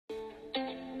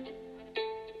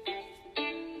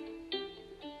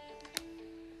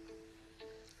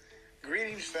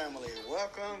Greetings, family.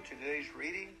 Welcome to today's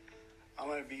reading. I'm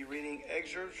going to be reading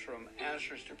excerpts from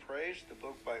Answers to Praise, the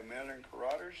book by Marilyn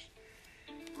Carothers.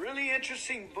 Really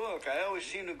interesting book. I always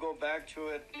seem to go back to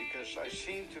it because I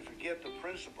seem to forget the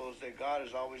principles that God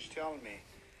is always telling me.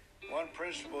 One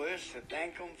principle is to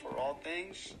thank Him for all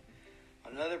things.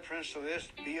 Another principle is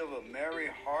to be of a merry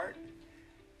heart,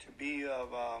 to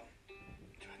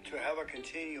have a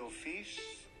continual feast.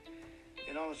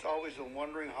 You know, it's always a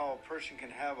wondering how a person can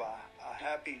have a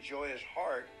happy, joyous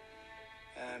heart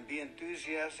and be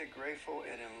enthusiastic, grateful,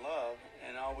 and in love,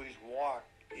 and always walk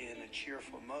in a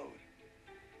cheerful mode.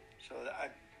 So I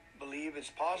believe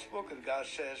it's possible because God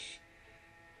says,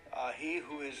 he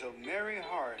who is of merry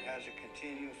heart has a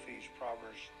continual feast,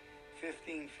 Proverbs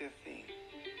 15:15.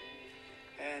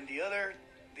 And the other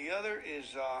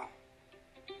is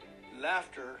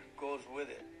laughter goes with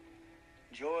it.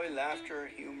 Joy, laughter,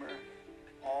 humor,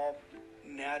 all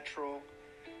natural,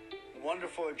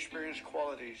 wonderful experience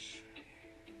qualities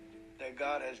that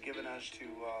God has given us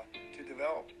to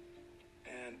develop.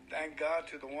 And thank God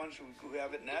to the ones who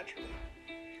have it naturally.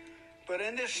 But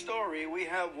in this story, we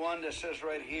have one that says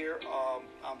right here on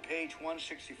page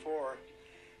 164,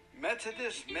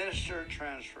 Methodist minister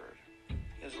transferred.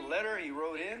 It's a letter he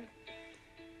wrote in,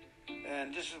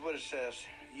 and this is what it says.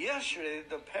 Yesterday,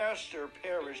 the pastor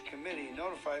parish committee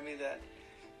notified me that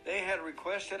they had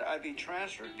requested I be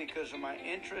transferred because of my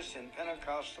interest in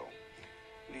Pentecostal.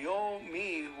 The old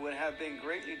me would have been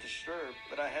greatly disturbed,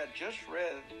 but I had just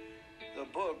read the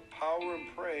book Power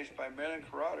and Praise by Marilyn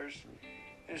Carothers.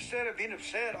 Instead of being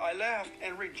upset, I laughed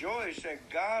and rejoiced that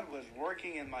God was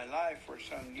working in my life for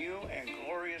some new and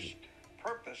glorious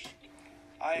purpose.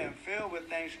 I am filled with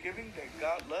thanksgiving that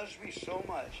God loves me so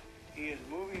much. He is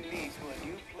moving me to a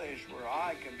new place where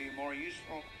I can be more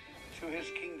useful to His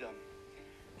kingdom.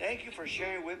 Thank you for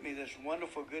sharing with me this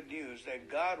wonderful good news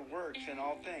that God works in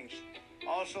all things.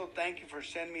 Also, thank you for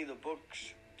sending me the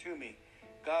books to me.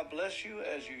 God bless you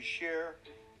as you share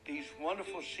these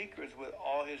wonderful secrets with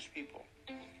all His people.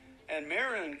 And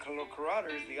Marilyn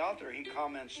Carothers, the author, he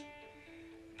comments,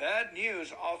 bad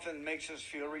news often makes us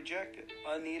feel rejected,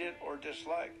 unneeded, or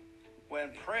disliked.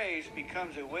 When praise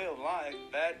becomes a way of life,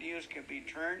 bad news can be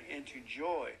turned into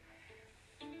joy.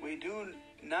 We do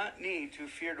not need to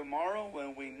fear tomorrow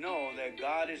when we know that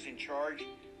God is in charge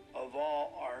of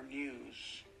all our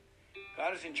news.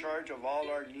 God is in charge of all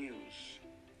our news.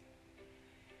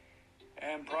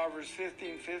 And Proverbs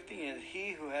 15:15 is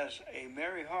he who has a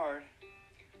merry heart,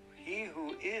 he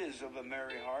who is of a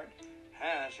merry heart,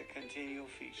 has a continual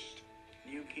feast.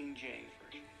 New King James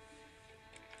Version.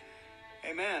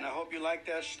 Amen. I hope you like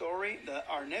that story.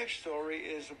 Our next story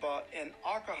is about an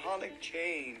alcoholic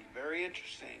chain. Very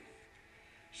interesting.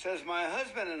 It says, my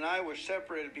husband and I were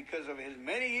separated because of his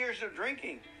many years of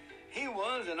drinking. He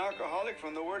was an alcoholic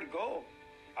from the word go.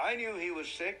 I knew he was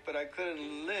sick, but I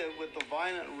couldn't live with the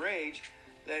violent rage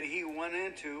that he went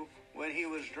into when he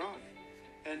was drunk.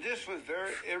 And this was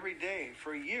every day.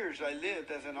 For years I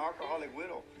lived as an alcoholic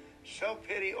widow.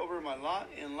 Self-pity over my lot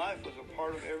in life was a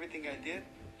part of everything I did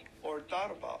or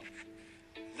thought about.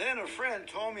 Then a friend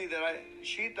told me that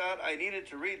she thought I needed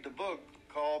to read the book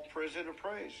called Prison to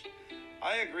Praise.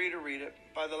 I agreed to read it.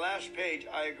 By the last page,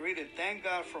 I agreed to thank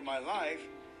God for my life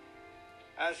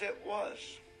as it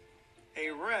was.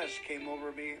 A rest came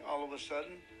over me all of a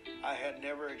sudden I had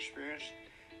never experienced.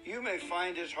 You may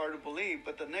find this hard to believe,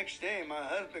 but the next day my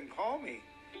husband called me.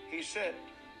 He said,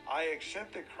 I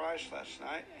accepted Christ last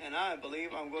night, and I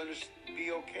believe I'm going to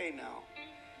be okay now.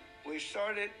 We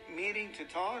started meeting to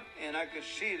talk, and I could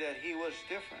see that he was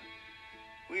different.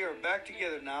 We are back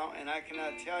together now, and I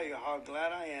cannot tell you how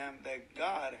glad I am that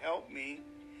God helped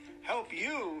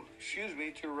you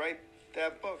to write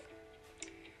that book.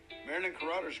 Marilyn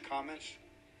Carothers comments,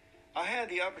 I had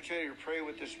the opportunity to pray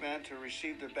with this man to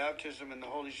receive the baptism in the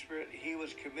Holy Spirit. He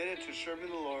was committed to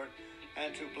serving the Lord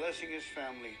and to blessing his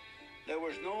family. There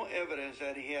was no evidence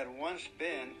that he had once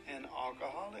been an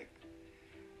alcoholic.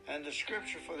 And the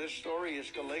scripture for this story is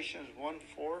Galatians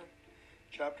 1:4,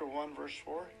 chapter 1, verse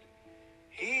 4.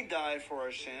 He died for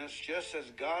our sins just as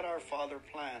God our Father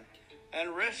planned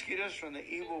and rescued us from the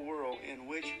evil world in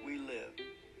which we live.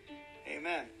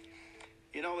 Amen.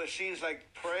 You know, it seems like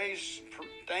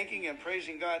thanking and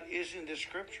praising God is in the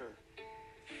scripture.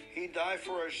 He died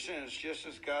for our sins just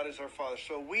as God is our Father.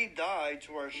 So we die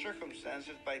to our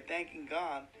circumstances by thanking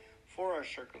God for our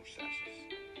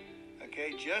circumstances.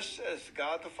 Okay, just as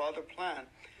God the Father planned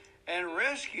and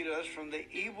rescued us from the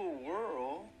evil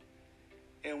world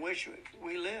in which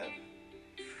we live.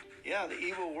 Yeah, the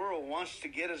evil world wants to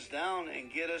get us down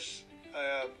and get us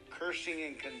cursing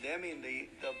and condemning the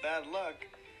bad luck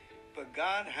But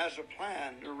God has a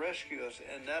plan to rescue us,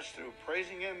 and that's through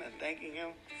praising Him and thanking Him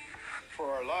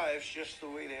for our lives just the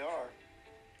way they are.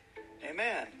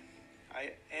 Amen.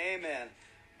 Amen.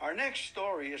 Our next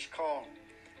story is called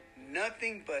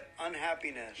Nothing But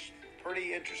Unhappiness.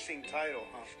 Pretty interesting title,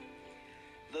 huh?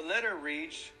 The letter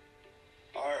reads,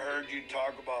 I heard you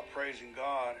talk about praising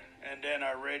God, and then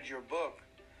I read your book.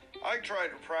 I try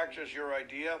to practice your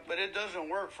idea, but it doesn't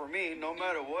work for me. No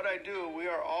matter what I do, we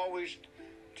are always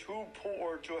too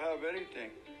poor to have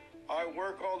anything. I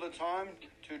work all the time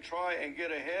to try and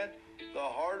get ahead. The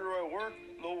harder I work,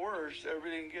 the worse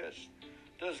everything gets.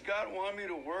 Does God want me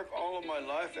to work all of my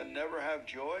life and never have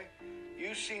joy?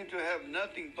 You seem to have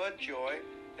nothing but joy,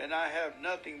 and I have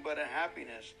nothing but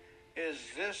unhappiness. Is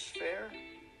this fair?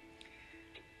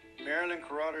 Marilyn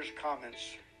Carruthers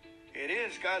comments, it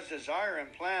is God's desire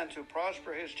and plan to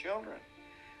prosper His children,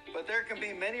 but there can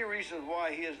be many reasons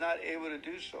why He is not able to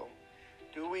do so.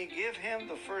 Do we give Him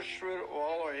the first fruit of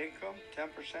all our income, 10%?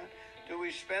 Do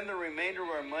we spend the remainder of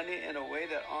our money in a way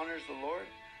that honors the Lord?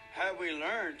 Have we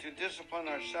learned to discipline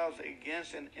ourselves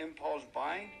against an impulse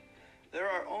buying? There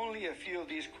are only a few of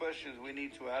these questions we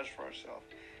need to ask for ourselves.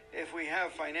 If we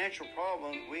have financial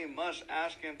problems, we must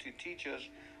ask Him to teach us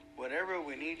whatever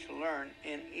we need to learn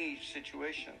in each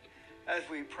situation. As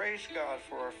we praise God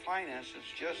for our finances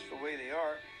just the way they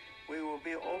are, we will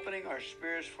be opening our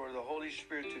spirits for the Holy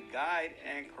Spirit to guide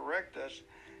and correct us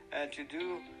and to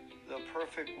do the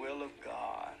perfect will of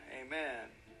God. Amen.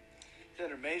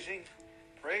 Isn't it amazing?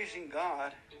 Praising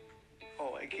God.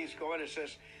 Oh, it keeps going. It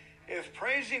says, if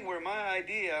praising were my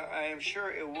idea, I am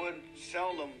sure it would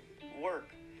seldom work.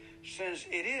 Since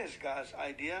it is God's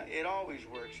idea, it always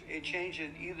works. It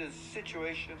changes either the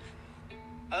situation,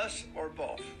 us, or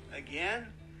both. Again,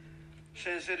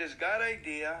 since it is God's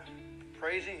idea,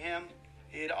 praising Him,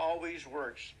 it always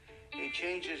works. It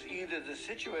changes either the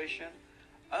situation,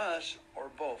 us, or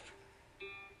both.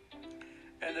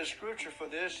 And the scripture for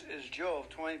this is Job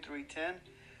 23:10.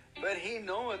 But He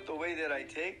knoweth the way that I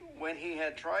take. When He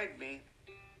had tried me,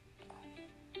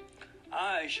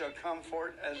 I shall come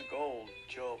forth as gold.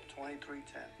 Job 23:10.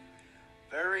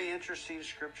 Very interesting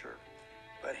scripture.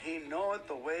 But He knoweth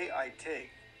the way I take.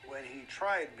 When He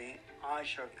tried me, I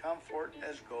shall come forth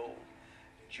as gold.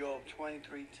 Job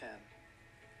 23:10.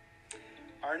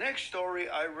 Our next story,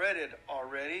 I read it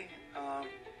already. I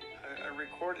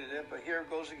recorded it, but here it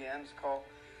goes again. It's called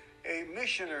A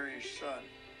Missionary's Son.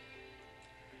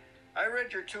 I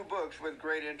read your two books with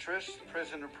great interest,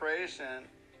 Prison of Praise and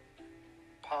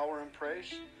Power and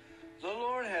Praise. The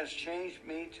Lord has changed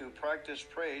me to practice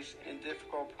praise in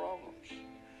difficult problems.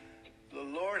 The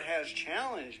Lord has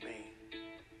challenged me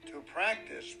to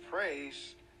practice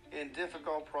praise in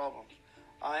difficult problems.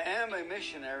 I am a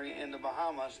missionary in the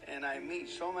Bahamas, and I meet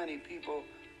so many people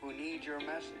who need your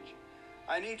message.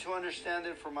 I need to understand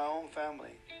it for my own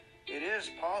family. It is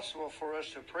possible for us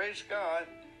to praise God,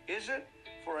 is it,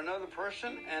 for another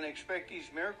person and expect these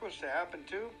miracles to happen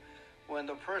too when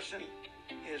the person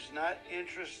is not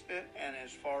interested and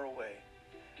is far away.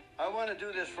 I want to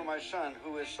do this for my son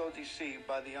who is so deceived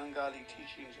by the ungodly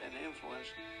teachings and influence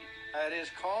at his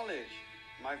college.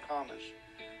 My comments.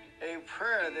 A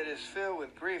prayer that is filled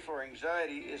with grief or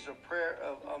anxiety is a prayer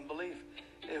of unbelief.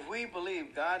 If we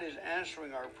believe God is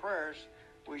answering our prayers,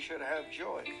 we should have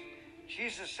joy.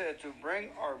 Jesus said to bring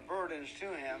our burdens to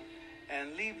Him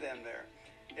and leave them there.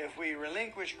 If we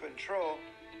relinquish control,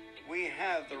 we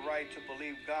have the right to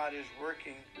believe God is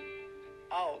working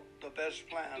out the best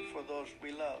plan for those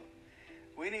we love.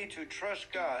 We need to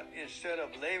trust God instead of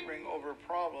laboring over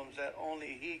problems that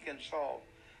only He can solve.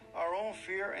 Our own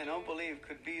fear and unbelief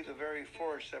could be the very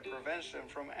force that prevents Him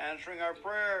from answering our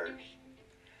prayers.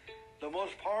 The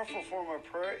most powerful form of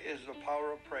prayer is the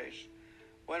power of praise.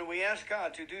 When we ask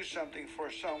God to do something for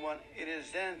someone, it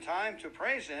is then time to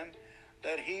praise Him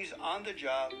that He's on the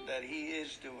job, that He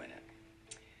is doing it.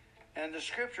 And the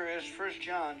scripture is 1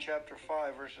 John chapter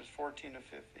 5, verses 14 to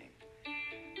 15.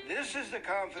 This is the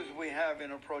confidence we have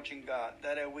in approaching God,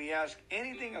 that if we ask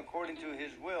anything according to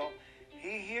His will,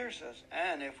 He hears us.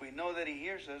 And if we know that He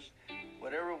hears us,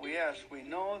 whatever we ask, we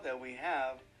know that we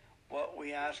have what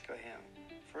we ask of Him.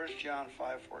 1 John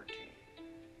 5:14.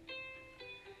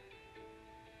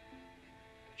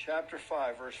 Chapter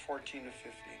 5, verse 14 to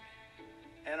 15.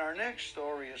 And our next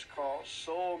story is called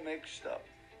Soul Mixed Up.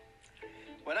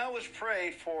 When I was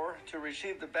prayed for to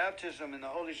receive the baptism in the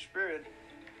Holy Spirit,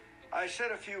 I said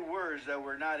a few words that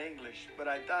were not English, but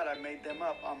I thought I made them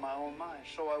up on my own mind,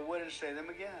 so I wouldn't say them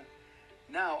again.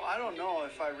 Now, I don't know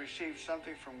if I received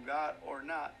something from God or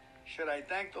not. Should I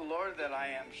thank the Lord that I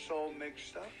am soul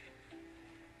mixed up?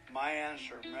 My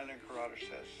answer, Marilyn Carruthers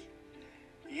says,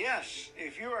 Yes,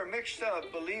 if you are mixed up,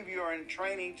 believe you are in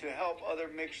training to help other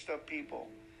mixed up people.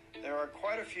 There are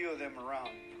quite a few of them around.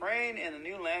 Praying in a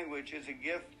new language is a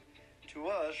gift to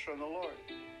us from the Lord.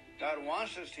 God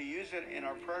wants us to use it in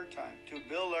our prayer time to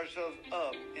build ourselves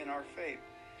up in our faith.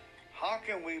 How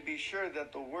can we be sure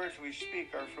that the words we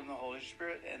speak are from the Holy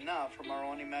Spirit and not from our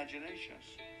own imaginations?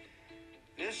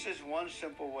 This is one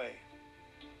simple way.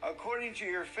 According to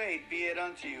your faith, be it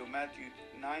unto you. Matthew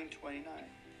 9:29.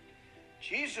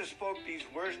 Jesus spoke these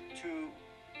words to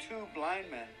two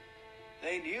blind men.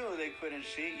 They knew they couldn't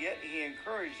see, yet he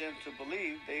encouraged them to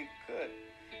believe they could.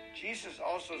 Jesus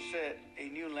also said a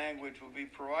new language would be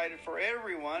provided for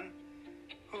everyone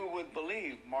who would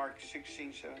believe. Mark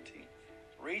 16:17.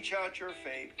 Reach out your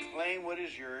faith, claim what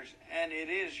is yours, and it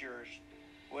is yours.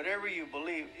 Whatever you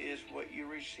believe is what you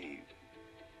receive.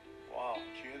 Wow,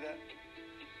 did you hear that?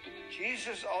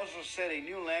 Jesus also said a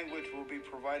new language will be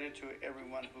provided to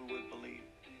everyone who would believe.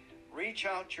 Reach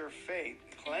out your faith,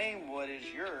 claim what is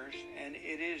yours, and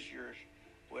it is yours.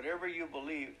 Whatever you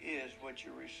believe is what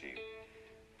you receive.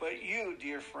 But you,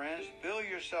 dear friends, build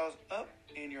yourselves up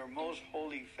in your most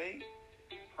holy faith,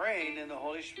 praying in the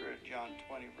Holy Spirit, John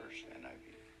 20, verse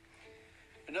NIV.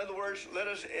 In other words, let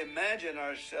us imagine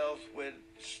ourselves with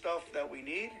stuff that we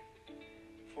need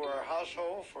for our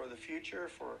household, for the future,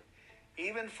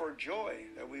 even for joy,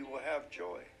 that we will have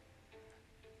joy.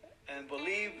 And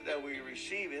believe that we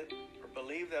receive it, or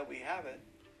believe that we have it,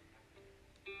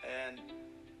 and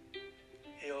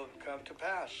it'll come to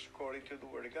pass according to the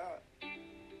Word of God.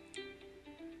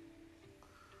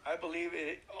 I believe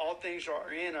all things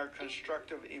are in our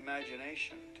constructive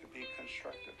imagination, to be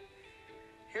constructive.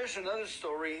 Here's another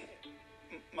story.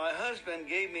 My husband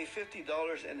gave me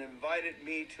 $50 and invited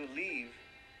me to leave.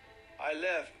 I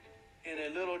left. In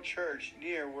a little church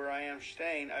near where I am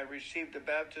staying, I received the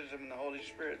baptism in the Holy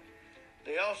Spirit.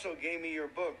 They also gave me your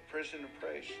book, Prison to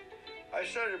Praise. I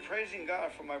started praising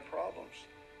God for my problems.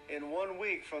 In 1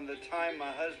 week from the time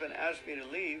my husband asked me to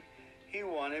leave, he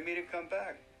wanted me to come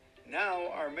back. Now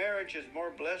our marriage is more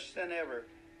blessed than ever.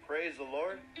 Praise the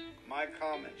Lord. My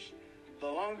comments. The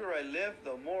longer I live,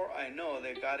 the more I know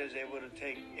that God is able to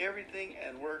take everything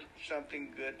and work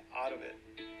something good out of it.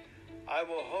 I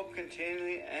will hope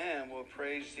continually and will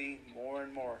praise thee more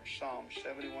and more. Psalm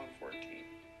 71:14.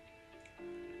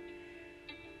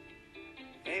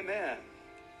 Amen.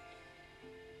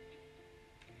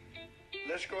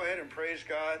 Let's go ahead and praise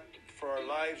God for our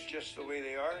lives just the way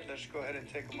they are. Let's go ahead and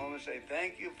take a moment and say,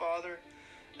 thank you, Father.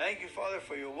 Thank you, Father,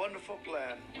 for your wonderful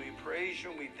plan. We praise you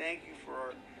and we thank you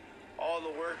for all the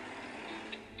work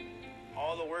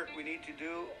we need to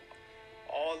do,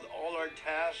 all our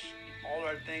tasks, all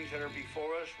our things that are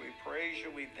before us. We praise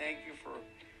you. We thank you for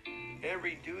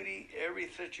every duty, every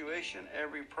situation,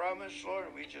 every promise, Lord.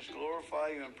 We just glorify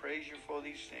you and praise you for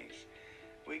these things.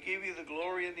 We give you the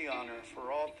glory and the honor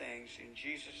for all things in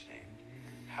Jesus' name.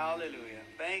 Hallelujah.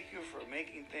 Thank you for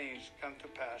making things come to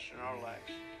pass in our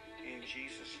lives. In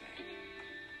Jesus'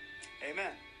 name.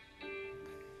 Amen.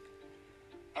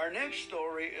 Our next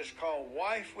story is called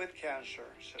Wife with Cancer.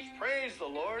 It says, praise the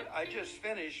Lord. I just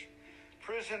finished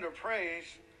Prison to Praise.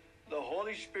 The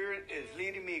Holy Spirit is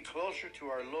leading me closer to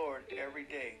our Lord every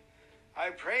day. I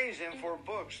praise him for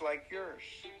books like yours.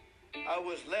 I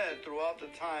was led throughout the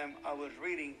time I was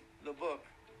reading the book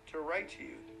to write to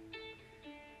you.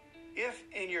 If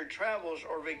in your travels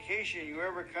or vacation you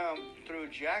ever come through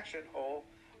Jackson Hole,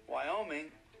 Wyoming,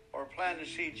 or plan to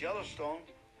see Yellowstone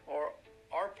or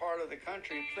our part of the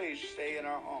country, please stay in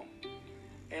our home.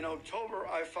 In October,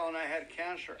 I found I had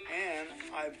cancer, and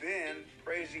I've been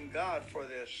praising God for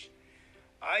this.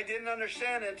 I didn't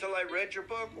understand until I read your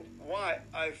book why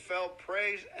I felt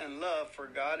praise and love for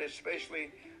God,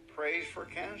 especially praise for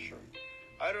cancer.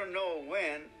 I don't know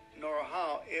when nor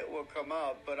how it will come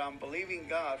out, but I'm believing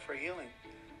God for healing.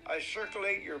 I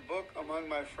circulate your book among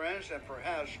my friends and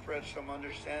perhaps spread some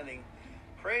understanding.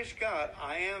 Praise God,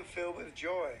 I am filled with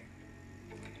joy.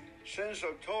 Since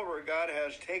October, God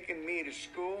has taken me to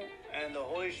school, and the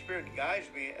Holy Spirit guides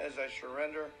me as I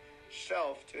surrender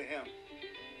self to him.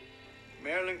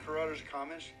 Marilyn Carruthers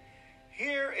comments,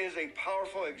 here is a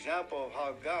powerful example of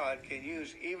how God can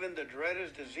use even the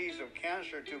dreaded disease of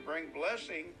cancer to bring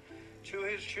blessing to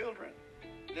his children.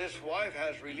 This wife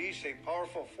has released a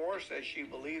powerful force as she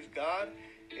believes God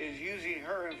is using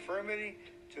her infirmity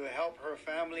to help her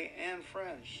family and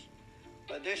friends.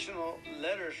 Additional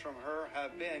letters from her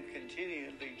have been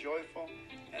continually joyful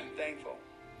and thankful.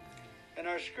 And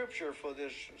our scripture for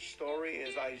this story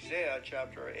is Isaiah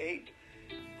chapter 8,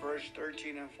 verse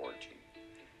 13 and 14.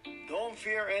 Don't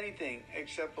fear anything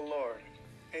except the Lord.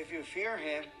 If you fear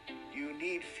him, you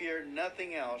need fear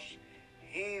nothing else.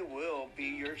 He will be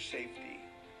your safety.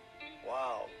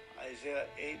 Wow. Isaiah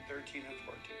 8, 13 and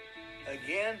 14.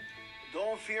 Again,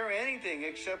 don't fear anything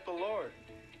except the Lord.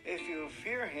 If you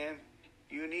fear him,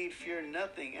 you need fear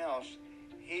nothing else.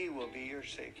 He will be your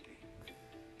safety.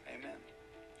 Amen.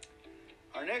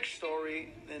 Our next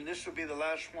story, and this will be the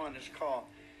last one, is called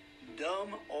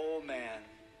Dumb Old Man.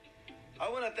 I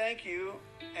want to thank you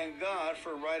and God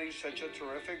for writing such a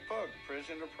terrific book,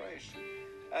 Prison to Praise.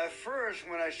 At first,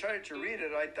 when I started to read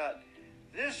it, I thought,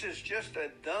 this is just a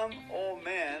dumb old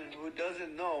man who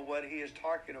doesn't know what he is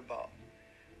talking about.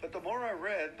 But the more I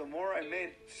read, the more I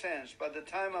made sense. By the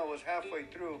time I was halfway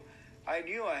through, I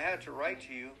knew I had to write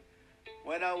to you.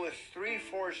 When I was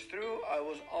 3/4 through, I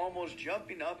was almost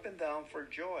jumping up and down for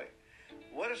joy.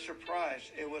 What a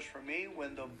surprise it was for me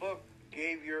when the book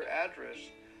gave your address.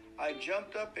 I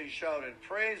jumped up and shouted,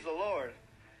 "Praise the Lord."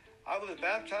 I was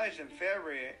baptized in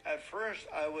February. At first,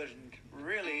 I was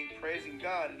really praising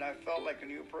God, and I felt like a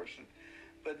new person.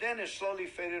 But then it slowly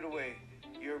faded away.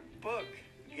 Your book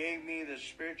gave me the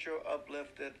spiritual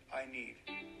uplift that I need.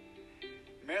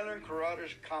 Marilyn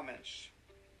Carruthers comments,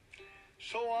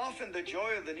 so often the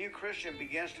joy of the new Christian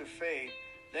begins to fade.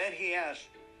 Then he asks,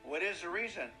 what is the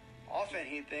reason? Often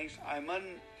he thinks, I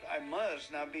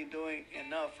must not be doing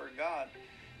enough for God,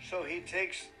 so he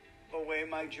takes away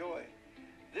my joy.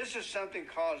 This is something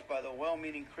caused by the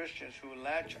well-meaning Christians who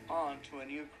latch on to a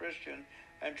new Christian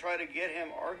and try to get him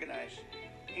organized.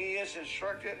 He is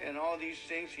instructed in all these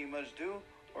things he must do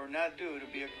or not do to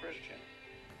be a Christian.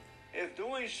 If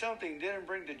doing something didn't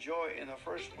bring the joy in the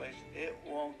first place, it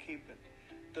won't keep it.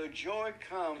 The joy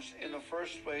comes in the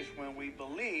first place when we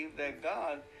believe that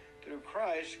God, through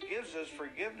Christ, gives us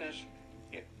forgiveness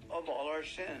of all our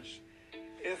sins.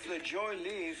 If the joy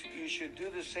leaves, you should do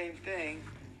the same thing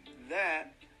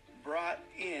that brought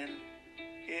it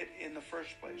in the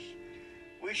first place.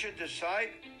 We should decide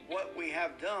what we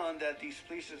have done that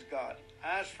displeases God,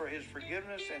 ask for his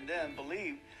forgiveness, and then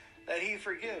believe that he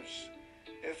forgives.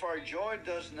 If our joy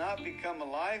does not become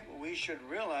alive, we should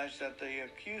realize that the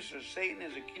accuser, Satan,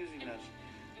 is accusing us.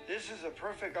 This is a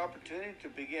perfect opportunity to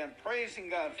begin praising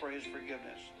God for his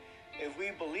forgiveness. If we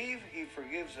believe he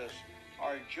forgives us,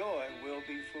 our joy will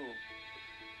be full.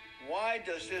 Why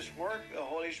does this work? The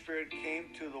Holy Spirit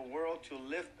came to the world to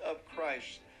lift up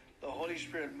Christ. The Holy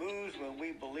Spirit moves when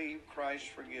we believe Christ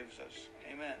forgives us.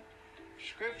 Amen.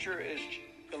 Scripture is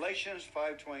Galatians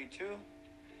 5:22.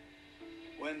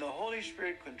 When the Holy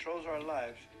Spirit controls our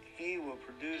lives, he will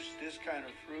produce this kind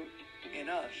of fruit in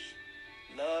us: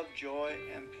 love, joy,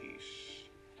 and peace.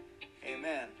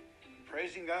 Amen.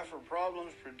 Praising God for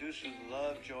problems produces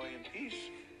love, joy, and peace,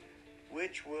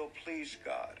 which will please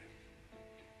God.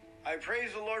 I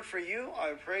praise the Lord for you.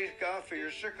 I praise God for your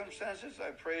circumstances.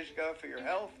 I praise God for your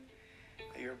health,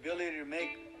 your ability to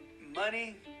make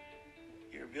money,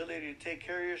 your ability to take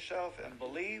care of yourself and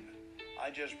believe.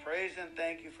 I just praise and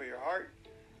thank you for your heart,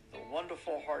 the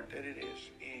wonderful heart that it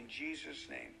is. In Jesus'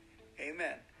 name,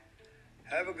 amen.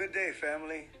 Have a good day,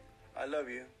 family. I love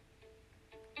you.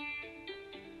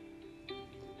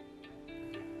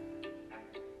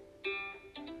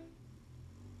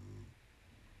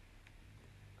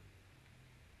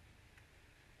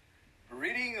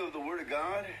 Reading of the Word of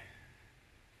God,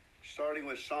 starting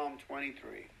with Psalm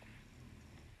 23.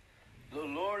 The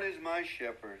Lord is my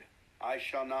shepherd, I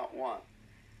shall not want.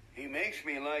 He makes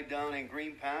me lie down in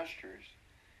green pastures.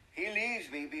 He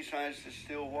leads me beside the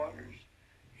still waters.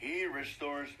 He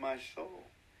restores my soul.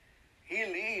 He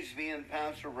leads me in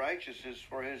paths of righteousness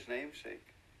for his name's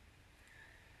sake.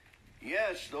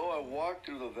 Yes, though I walk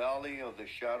through the valley of the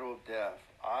shadow of death,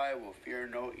 I will fear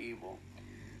no evil.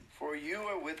 For you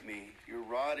are with me, your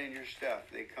rod and your staff,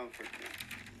 they comfort me.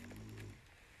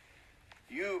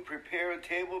 You prepare a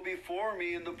table before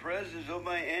me in the presence of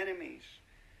my enemies.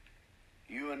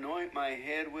 You anoint my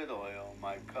head with oil,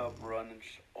 my cup runs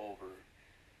over.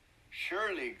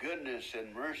 Surely goodness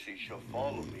and mercy shall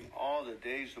follow me all the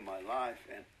days of my life,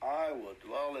 and I will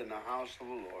dwell in the house of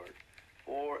the Lord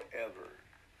forever.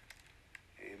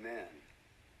 Amen.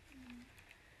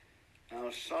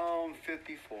 Now Psalm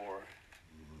 54.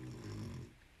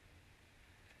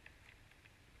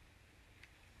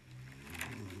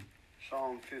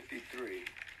 Psalm 53.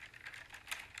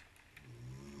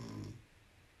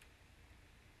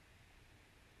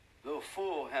 The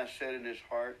fool has said in his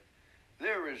heart,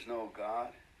 there is no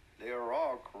God. They are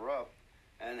all corrupt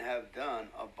and have done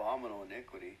abominable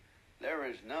iniquity. There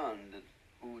is none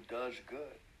who does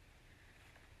good.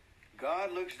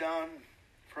 God looks down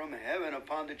from heaven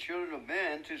upon the children of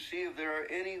men to see if there are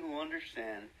any who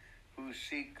understand, who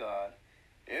seek God.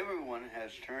 Everyone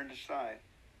has turned aside.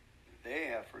 They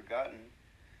have forgotten.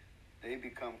 they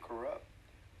become corrupt.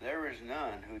 There is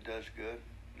none who does good,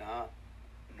 not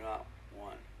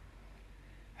one.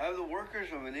 Have the workers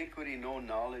of iniquity no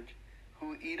knowledge,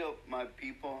 who eat up my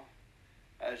people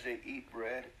as they eat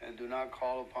bread, and do not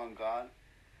call upon God?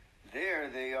 There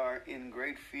they are in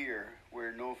great fear,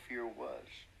 where no fear was.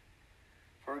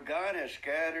 For God has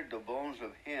scattered the bones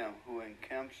of him who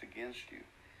encamps against you.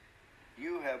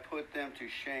 You have put them to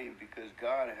shame, because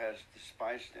God has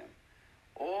despised them.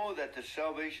 Oh, that the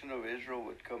salvation of Israel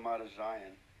would come out of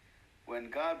Zion. When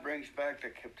God brings back the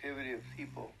captivity of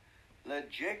people,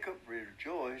 let Jacob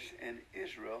rejoice and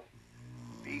Israel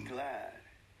be glad.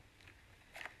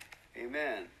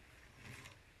 Amen.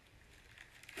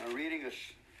 Now reading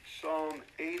Psalm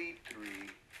 83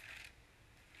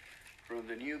 from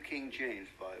the New King James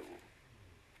Bible.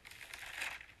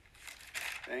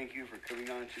 Thank you for coming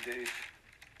on today's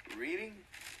reading.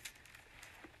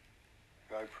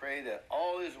 I pray that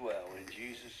all is well in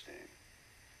Jesus' name.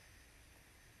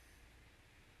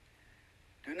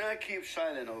 Do not keep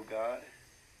silent, O God.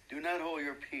 Do not hold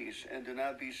your peace, and do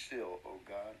not be still, O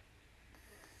God.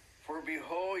 For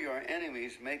behold, your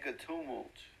enemies make a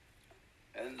tumult,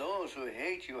 and those who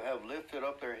hate you have lifted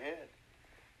up their head.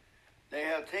 They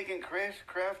have taken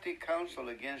crafty counsel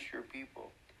against your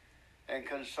people, and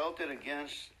consulted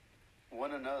against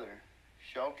one another,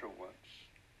 shelter ones.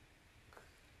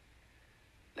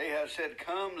 They have said,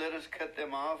 come, let us cut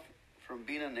them off from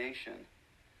being a nation,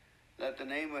 that the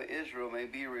name of Israel may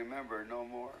be remembered no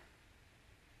more.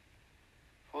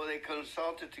 For they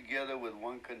consulted together with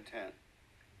one content.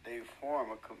 They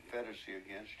form a confederacy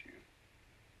against you.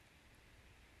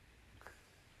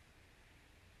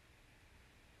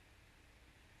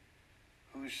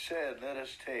 Who said, let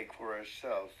us take for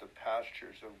ourselves the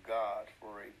pastures of God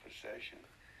for a possession.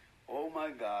 O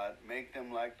my God, make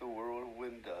them like the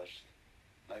whirlwind dust,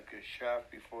 like a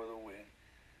shaft before the wind.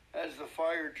 As the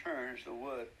fire turns the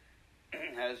wood,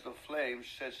 as the flame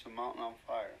sets the mountain on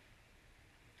fire.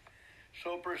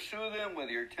 So pursue them with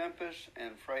your tempest,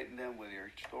 and frighten them with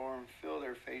your storm. Fill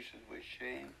their faces with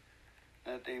shame,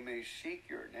 that they may seek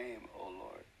your name, O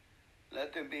Lord.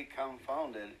 Let them be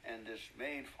confounded and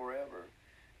dismayed forever.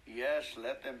 Yes,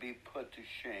 let them be put to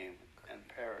shame and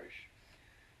perish,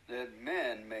 that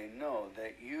men may know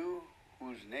that you,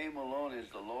 whose name alone is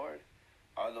the Lord,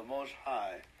 are the most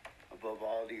high above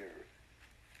all the earth.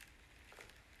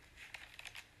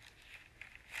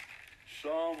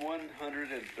 Psalm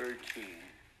 113.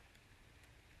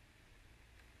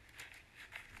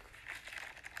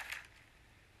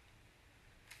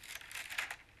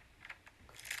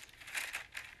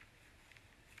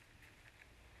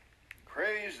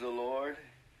 Praise the Lord.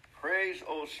 Praise,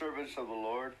 O servants of the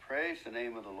Lord. Praise the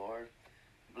name of the Lord.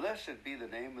 Blessed be the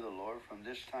name of the Lord from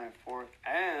this time forth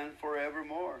and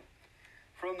forevermore.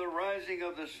 From the rising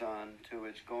of the sun to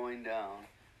its going down,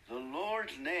 the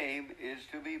Lord's name is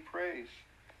to be praised.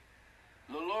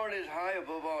 The Lord is high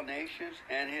above all nations,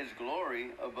 and his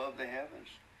glory above the heavens.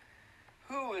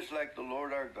 Who is like the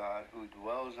Lord our God, who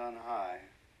dwells on high,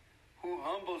 who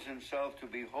humbles himself to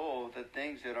behold the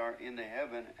things that are in the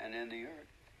heaven and in the earth?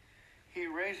 He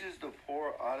raises the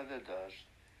poor out of the dust,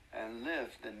 and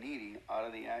lifts the needy out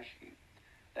of the ash heap,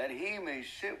 that he may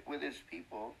sit with his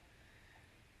people,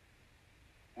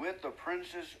 with the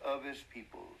princes of his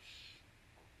peoples.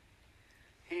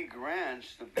 He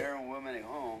grants the barren woman a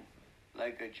home,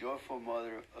 like a joyful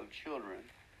mother of children.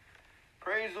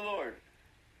 Praise the Lord.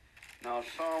 Now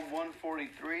Psalm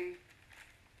 143.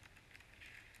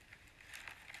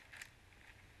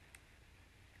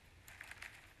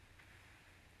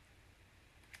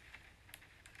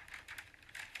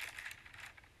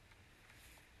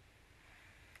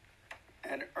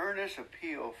 An earnest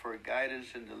appeal for guidance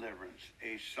and deliverance,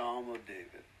 a psalm of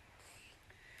David.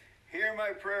 Hear my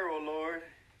prayer, O Lord.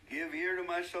 Give ear to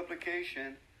my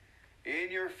supplication. In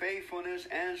your faithfulness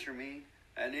answer me,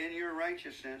 and in your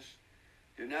righteousness.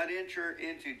 Do not enter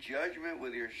into judgment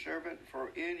with your servant,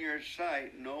 for in your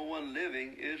sight no one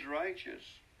living is righteous.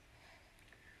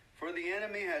 For the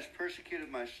enemy has persecuted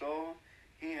my soul.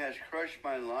 He has crushed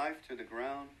my life to the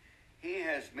ground. He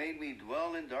has made me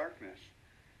dwell in darkness,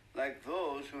 like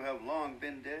those who have long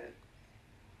been dead.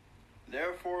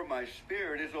 Therefore my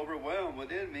spirit is overwhelmed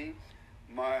within me.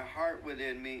 My heart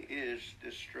within me is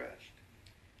distressed.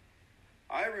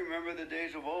 I remember the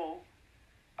days of old.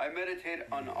 I meditate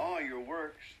on all your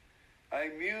works. I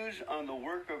muse on the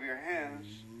work of your hands.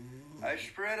 I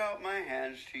spread out my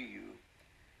hands to you.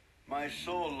 My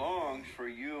soul longs for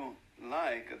you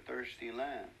like a thirsty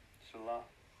land. Selah.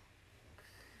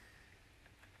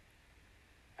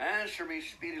 Answer me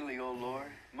speedily, O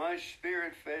Lord. My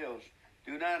spirit fails.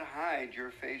 Do not hide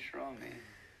your face from me.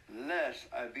 lest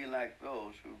I be like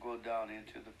those who go down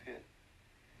into the pit.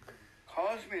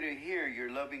 Cause me to hear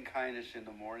your loving kindness in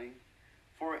the morning,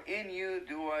 for in you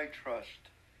do I trust.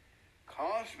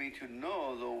 Cause me to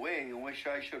know the way in which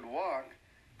I should walk,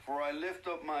 for I lift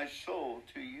up my soul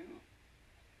to you.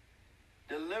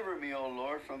 Deliver me, O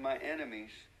Lord, from my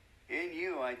enemies. In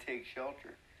you I take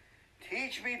shelter.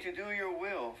 Teach me to do your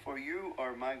will, for you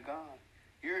are my God.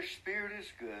 Your spirit is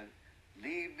good.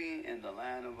 Lead me in the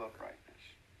land of uprightness.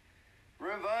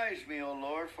 Revise me, O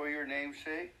Lord, for your name's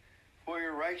sake. For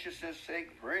your righteousness'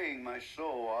 sake, bring my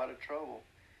soul out of trouble.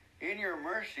 In your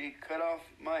mercy, cut off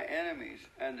my enemies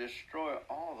and destroy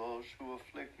all those who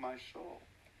afflict my soul.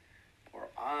 For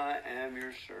I am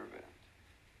your servant.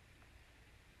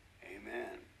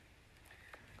 Amen.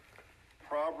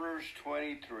 Proverbs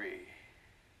 23.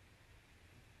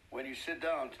 When you sit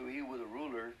down to eat with a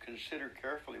ruler, consider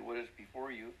carefully what is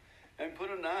before you, and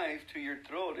put a knife to your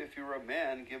throat if you are a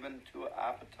man given to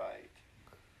appetite.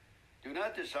 Do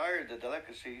not desire the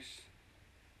delicacies,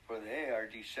 for they are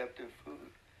deceptive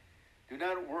food. Do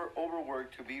not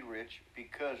overwork to be rich,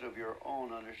 because of your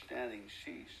own understanding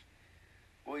cease.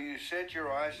 Will you set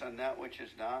your eyes on that which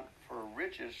is not? For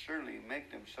riches certainly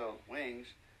make themselves wings.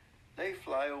 They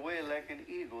fly away like an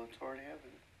eagle toward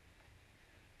heaven.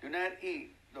 Do not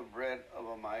eat the bread of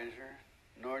a miser,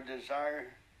 nor desire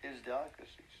his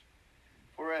delicacies.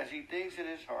 For as he thinks in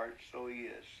his heart, so he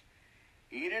is.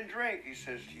 Eat and drink, he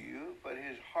says to you, but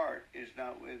his heart is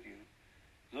not with you.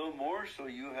 The more so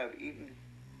you have eaten,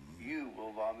 you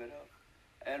will vomit up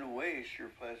and waste your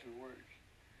pleasant words.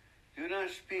 Do not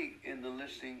speak in the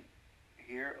listening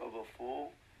here of a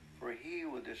fool, for he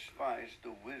will despise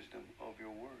the wisdom of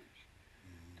your words.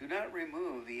 Do not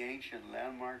remove the ancient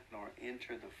landmark, nor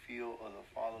enter the field of the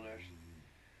fatherless.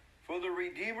 For the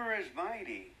Redeemer is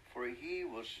mighty, for he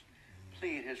will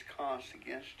plead his cause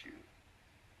against you.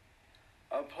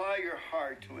 Apply your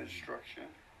heart to instruction,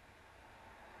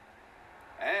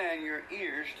 and your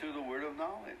ears to the word of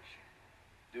knowledge.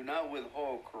 Do not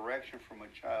withhold correction from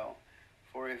a child,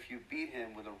 for if you beat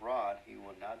him with a rod, he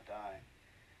will not die.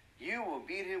 You will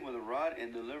beat him with a rod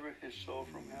and deliver his soul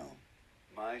from hell.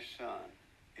 My son,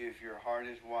 if your heart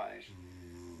is wise,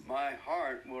 my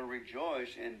heart will rejoice.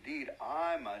 Indeed,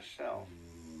 I myself,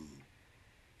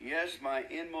 yes, my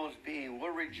inmost being,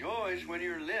 will rejoice when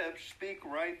your lips speak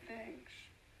right things.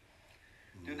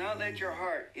 Do not let your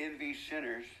heart envy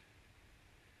sinners,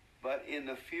 but in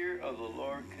the fear of the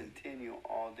Lord continue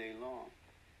all day long.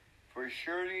 For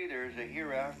surely there is a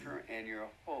hereafter, and your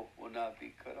hope will not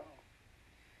be cut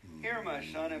off. Hear, my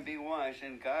son, and be wise,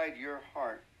 and guide your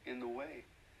heart in the way.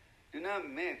 Do not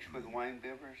mix with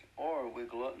winebibbers or with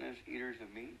gluttonous eaters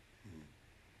of meat.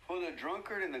 For the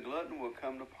drunkard and the glutton will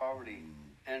come to poverty,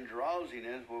 and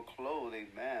drowsiness will clothe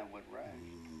a man with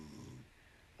rags.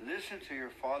 Listen to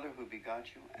your father who begot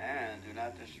you, and do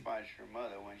not despise your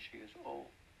mother when she is old.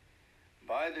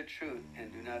 Buy the truth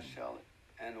and do not sell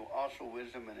it, and also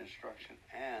wisdom and instruction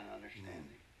and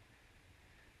understanding.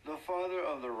 The father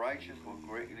of the righteous will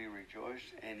greatly rejoice,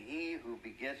 and he who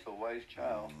begets a wise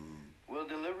child will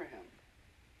deliver him,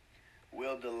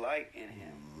 will delight in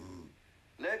him.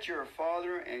 Let your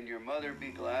father and your mother be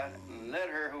glad, and let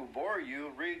her who bore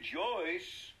you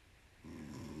rejoice.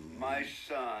 My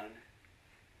son,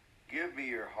 give me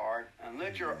your heart, and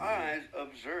let your eyes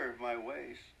observe my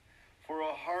ways. For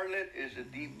a harlot is a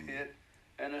deep pit,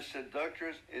 and a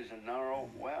seductress is a narrow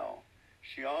well.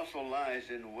 She also lies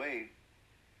in wait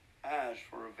as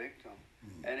for a victim,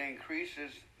 and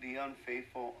increases the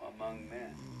unfaithful among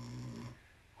men.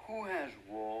 Who has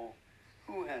woe?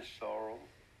 Who has sorrow?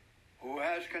 Who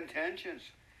has contentions?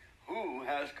 Who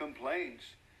has complaints?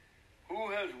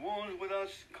 Who has wounds without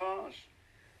cause?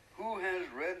 Who has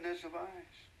redness of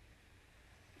eyes?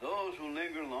 Those who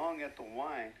linger long at the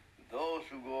wine, those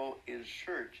who go in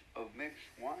search of mixed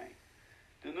wine.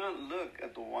 Do not look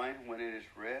at the wine when it is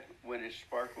red, when it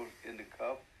sparkles in the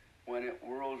cup, when it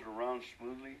whirls around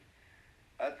smoothly.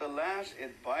 At the last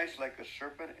it bites like a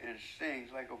serpent and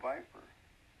stings like a viper.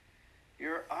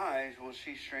 Your eyes will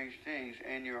see strange things,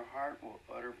 and your heart will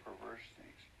utter perverse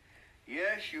things.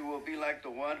 Yes, you will be like the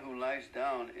one who lies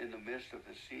down in the midst of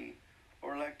the sea,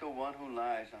 or like the one who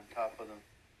lies on top of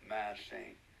the mast,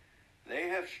 saying, They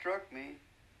have struck me,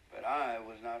 but I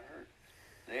was not hurt.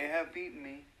 They have beaten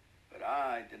me, but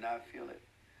I did not feel it.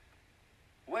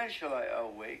 When shall I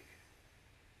awake,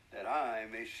 that I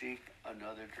may seek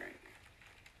another drink?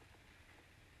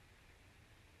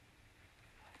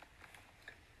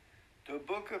 The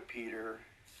book of Peter,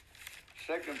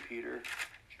 2 Peter,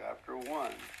 chapter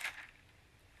 1.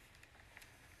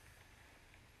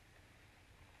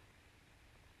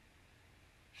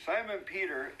 Simon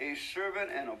Peter, a servant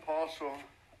and apostle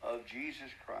of Jesus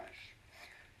Christ,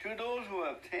 to those who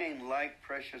obtain like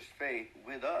precious faith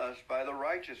with us by the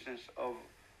righteousness of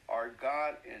our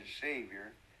God and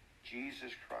Savior,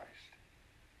 Jesus Christ.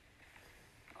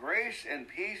 Grace and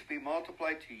peace be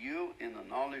multiplied to you in the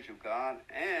knowledge of God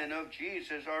and of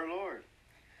Jesus our Lord,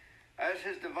 as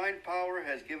his divine power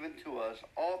has given to us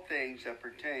all things that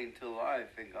pertain to life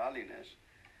and godliness,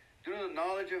 through the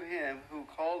knowledge of him who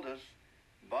called us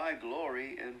by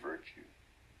glory and virtue,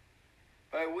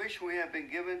 by which we have been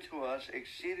given to us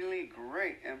exceedingly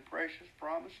great and precious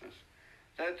promises,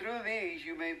 that through these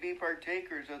you may be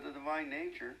partakers of the divine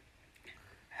nature,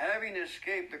 having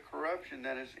escaped the corruption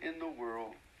that is in the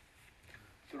world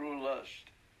through lust.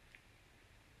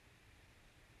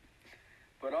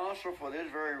 But also for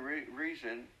this very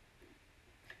reason,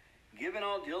 given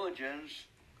all diligence,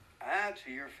 add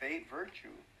to your faith virtue,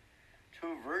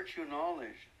 to virtue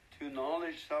knowledge, to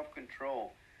knowledge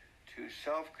self-control, to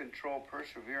self-control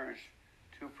perseverance,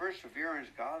 to perseverance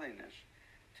godliness,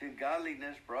 to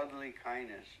godliness brotherly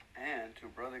kindness, and to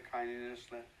brotherly kindness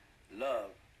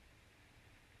love.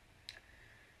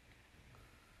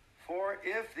 For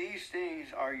if these things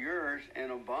are yours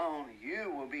and abound,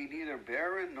 you will be neither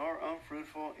barren nor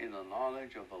unfruitful in the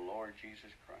knowledge of the Lord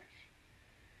Jesus Christ.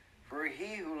 For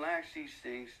he who lacks these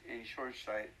things in short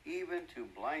sight, even to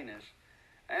blindness,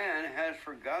 and has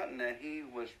forgotten that he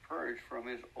was purged from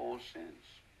his old sins.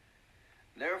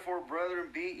 Therefore, brethren,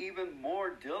 be even more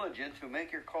diligent to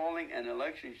make your calling and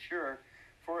election sure,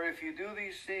 for if you do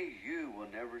these things, you will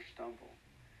never stumble.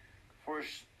 For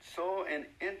so an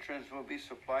entrance will be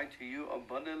supplied to you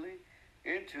abundantly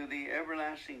into the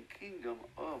everlasting kingdom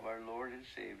of our Lord and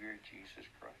Savior, Jesus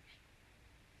Christ.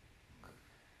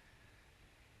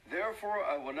 Therefore,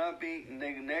 I will not be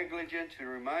negligent to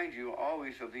remind you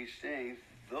always of these things,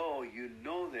 though you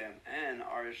know them and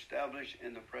are established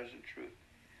in the present truth.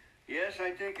 Yes,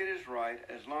 I think it is right,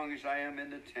 as long as I am in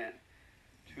the tent,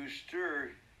 to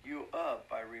stir you up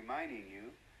by reminding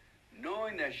you,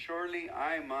 knowing that surely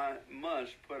I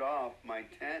must put off my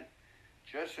tent,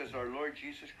 just as our Lord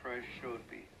Jesus Christ showed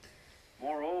me.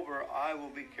 Moreover, I will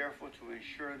be careful to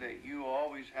ensure that you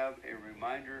always have a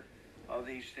reminder of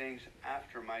these things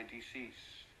after my decease.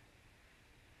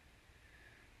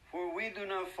 For we do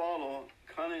not follow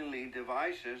cunningly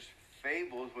devices,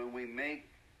 fables, when we make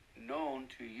known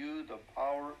to you the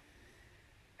power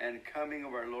and coming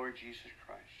of our Lord Jesus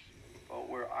Christ, but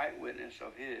we're eyewitness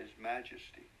of his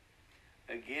majesty.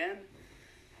 Again,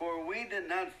 for we did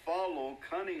not follow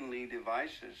cunningly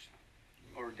devices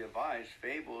or devise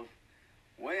fables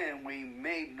when we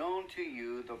made known to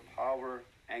you the power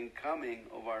and coming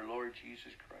of our Lord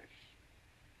Jesus Christ.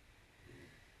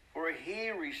 For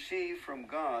he received from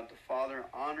God the Father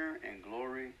honor and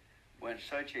glory when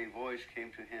such a voice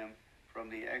came to him from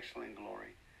the excellent glory.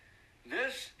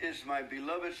 This is my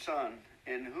beloved Son,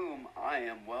 in whom I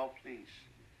am well pleased.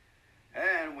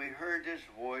 And we heard this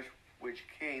voice which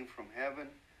came from heaven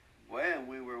when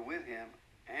we were with him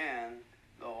and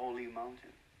the holy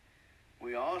mountain.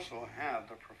 We also have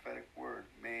the prophetic word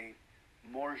made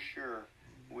more sure,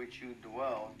 which you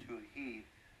dwell to heed,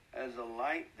 as a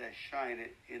light that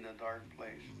shineth in a dark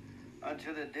place,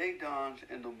 until the day dawns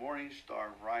and the morning star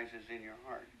rises in your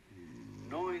heart.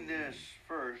 Knowing this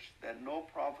first, that no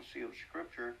prophecy of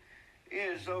Scripture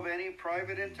is of any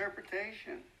private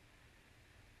interpretation.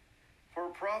 For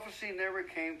prophecy never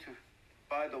came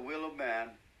by the will of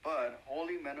man, but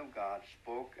holy men of God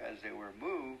spoke as they were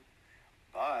moved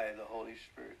by the Holy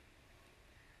Spirit.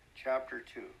 Chapter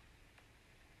 2.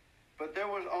 But there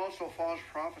was also false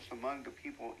prophets among the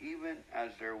people, even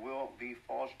as there will be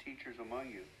false teachers among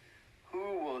you,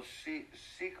 who will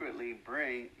secretly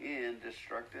bring in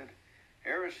destructive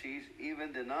heresies,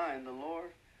 even denying the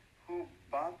Lord who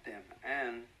bought them,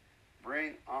 and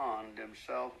bring on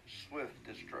themselves swift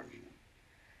destruction.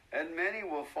 And many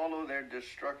will follow their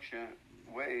destruction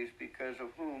ways, because of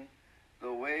whom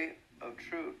the way of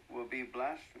truth will be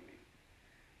blasphemy.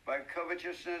 By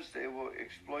covetousness they will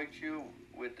exploit you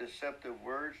with deceptive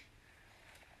words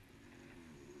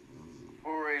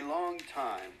for a long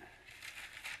time.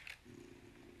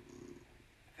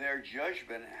 Their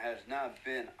judgment has not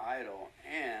been idle,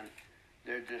 and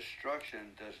their destruction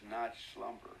does not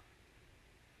slumber.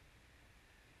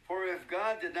 For if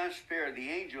God did not spare the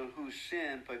angel who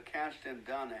sinned, but cast them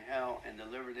down to hell and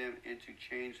delivered them into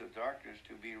chains of darkness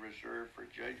to be reserved for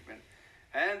judgment,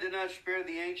 and did not spare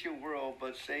the ancient world,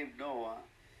 but saved Noah,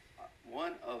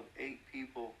 one of 8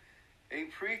 people, a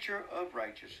preacher of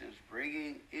righteousness,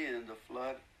 bringing in the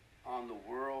flood on the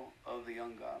world of the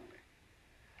ungodly,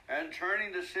 and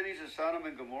turning the cities of Sodom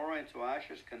and Gomorrah into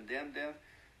ashes, condemned them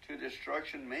to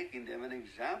destruction, making them an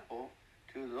example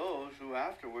to those who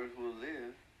afterwards will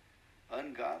live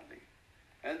ungodly.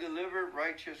 And delivered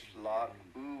righteous Lot,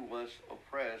 who was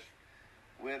oppressed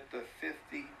with the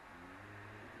 50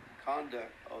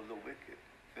 conduct of the wicked,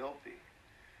 filthy.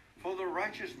 For the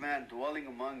righteous man dwelling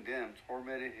among them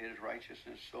tormented his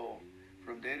righteousness soul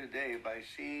from day to day by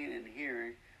seeing and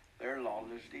hearing their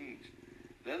lawless deeds.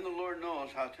 Then the Lord knows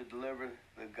how to deliver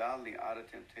the godly out of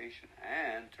temptation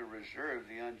and to reserve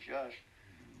the unjust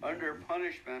under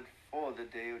punishment for the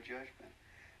day of judgment,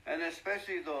 and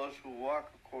especially those who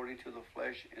walk according to the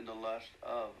flesh in the lust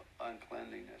of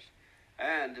uncleanliness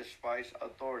and despise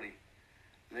authority.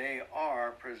 They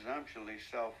are presumptuously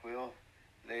self-willed.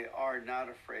 They are not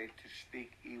afraid to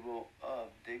speak evil of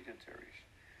dignitaries.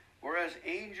 Whereas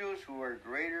angels who are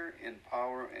greater in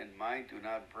power and might do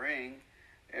not bring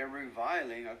a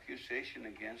reviling accusation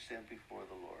against them before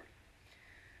the Lord.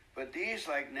 But these,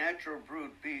 like natural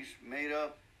brute beasts made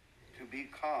up to be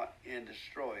caught and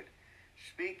destroyed,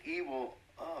 speak evil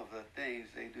of the things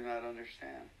they do not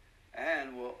understand,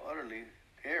 and will utterly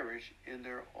perish in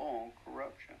their own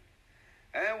corruption,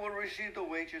 and will receive the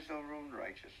wages of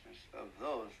unrighteousness of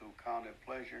those who count it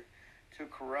pleasure to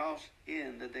carouse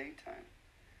in the daytime.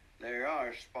 There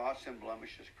are spots and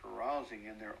blemishes carousing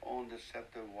in their own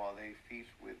deceptive while they feast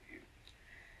with you,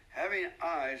 having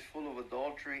eyes full of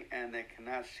adultery, and they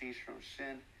cannot cease from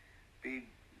sin,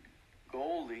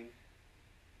 beguiling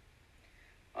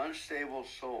unstable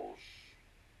souls.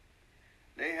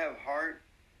 They have heart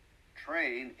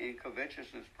trained in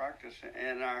covetousness practice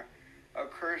and are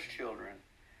accursed children.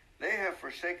 They have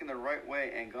forsaken the right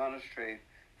way and gone astray,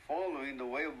 following the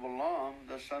way of Balaam,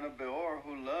 the son of Beor,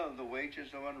 who loved the wages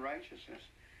of unrighteousness.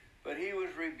 But he was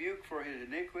rebuked for his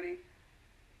iniquity.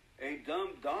 A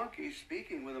dumb donkey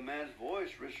speaking with a man's voice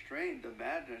restrained the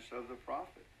madness of the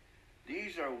prophet.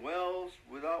 These are wells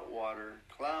without water,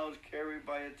 clouds carried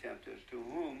by a tempest, to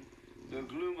whom the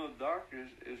gloom of darkness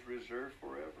is reserved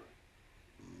forever.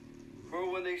 For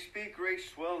when they speak great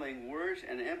swelling words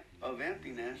and of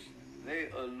emptiness, they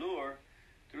allure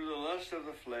through the lust of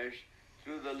the flesh,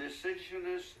 through the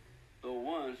licentiousness, the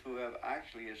ones who have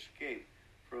actually escaped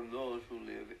from those who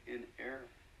live in error.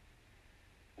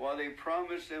 While they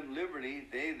promise them liberty,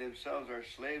 they themselves are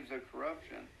slaves of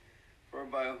corruption. For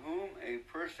by whom a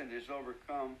person is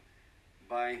overcome,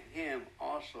 by him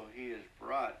also he is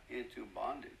brought into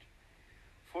bondage.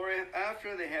 For if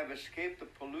after they have escaped the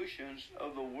pollutions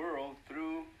of the world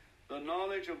through the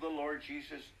knowledge of the Lord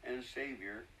Jesus and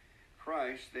Savior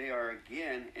Christ, they are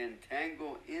again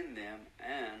entangled in them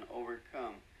and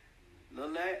overcome, the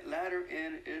latter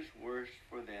end is worse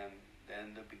for them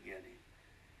than the beginning.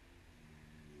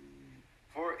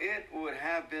 For it would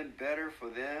have been better for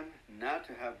them not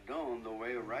to have known the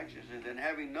way of righteousness than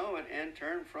having known it and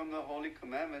turned from the holy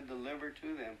commandment delivered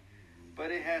to them.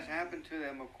 But it has happened to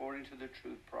them according to the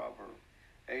truth proverb.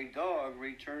 A dog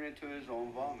returned to his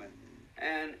own vomit,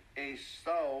 and a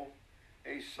soul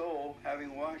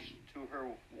having washed to her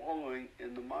wallowing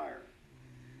in the mire.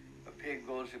 A pig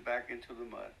goes back into the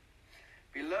mud.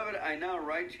 Beloved, I now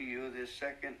write to you this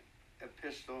second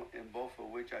epistle, in both of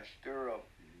which I stir up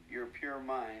your pure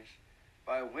minds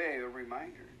by way of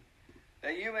reminder,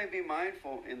 that you may be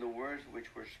mindful in the words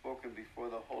which were spoken before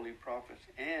the holy prophets,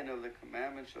 and of the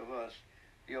commandments of us,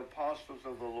 the apostles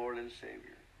of the Lord and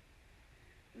Savior.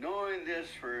 Knowing this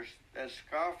first, that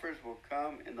scoffers will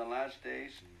come in the last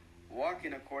days,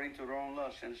 walking according to their own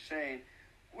lusts, and saying,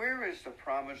 where is the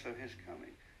promise of his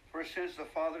coming? For since the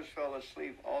fathers fell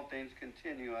asleep, all things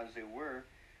continue as they were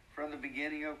from the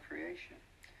beginning of creation.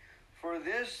 For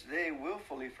this they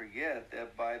willfully forget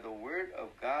that by the word of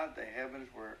God the heavens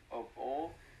were of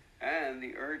old, and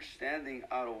the earth standing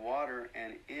out of water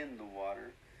and in the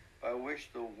water, by which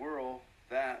the world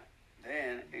that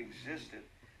then existed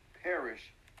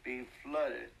perished, being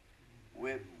flooded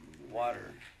with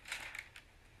water.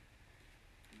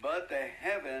 But the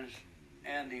heavens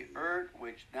and the earth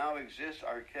which now exist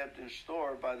are kept in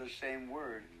store by the same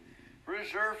word,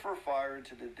 reserved for fire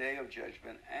unto the day of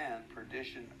judgment and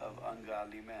perdition of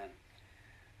ungodly men.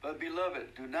 But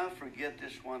beloved, do not forget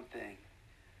this one thing,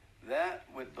 that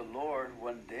with the Lord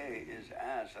 1 day is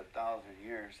as 1,000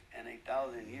 years, and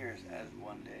 1,000 years as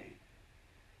 1 day.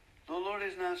 The Lord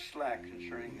is not slack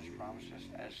concerning his promises,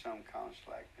 as some count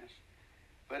slackness,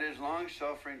 but is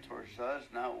long-suffering towards us,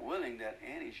 not willing that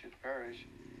any should perish,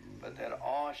 but that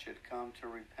all should come to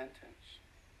repentance.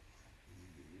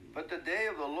 But the day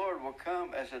of the Lord will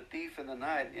come as a thief in the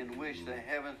night, in which the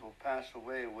heavens will pass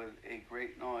away with a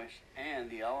great noise, and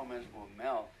the elements will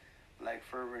melt like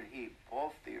fervent heat.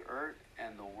 Both the earth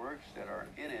and the works that are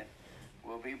in it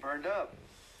will be burned up.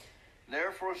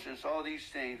 Therefore, since all these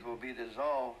things will be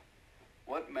dissolved,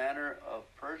 what manner of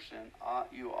person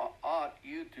ought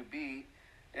you to be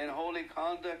in holy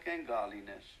conduct and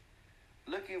godliness,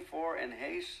 looking for and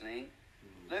hastening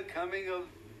the coming of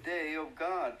day of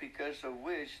God, because of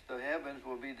which the heavens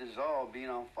will be dissolved, being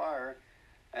on fire,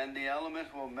 and the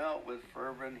elements will melt with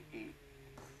fervent heat.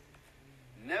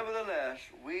 Nevertheless,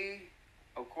 we,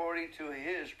 according to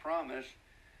his promise,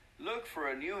 look for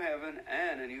a new heaven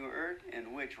and a new earth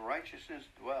in which righteousness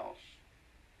dwells.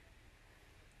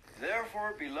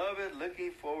 Therefore, beloved,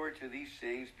 looking forward to these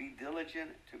things, be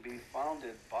diligent to be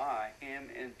founded by him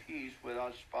in peace,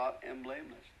 without spot and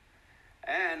blameless.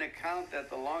 And account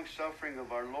that the long suffering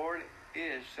of our Lord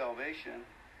is salvation,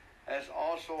 as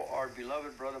also our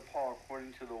beloved brother Paul,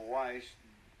 according to the wise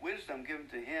wisdom given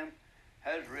to him,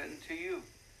 has written to you,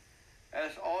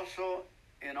 as also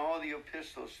in all the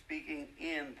epistles, speaking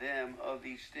in them of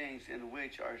these things, in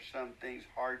which are some things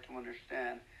hard to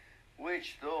understand,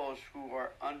 which those who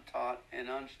are untaught and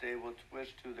unstable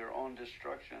twist to their own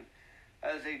destruction,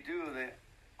 as they do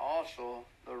also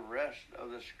the rest of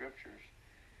the Scriptures.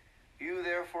 You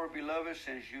therefore, beloved,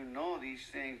 since you know these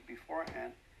things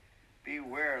beforehand,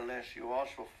 beware lest you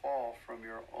also fall from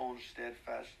your own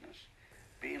steadfastness,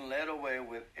 being led away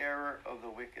with error of the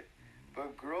wicked,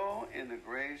 but grow in the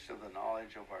grace of the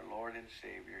knowledge of our Lord and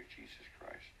Savior, Jesus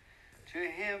Christ. To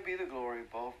him be the glory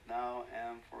both now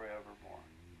and forevermore.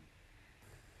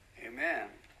 Amen.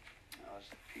 That was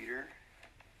Peter.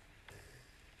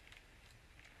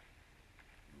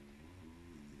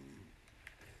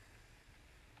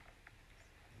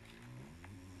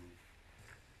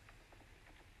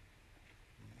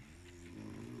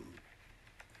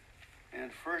 In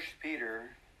 1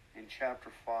 Peter, in chapter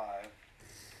 5,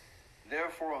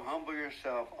 therefore humble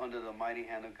yourself under the mighty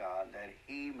hand of God, that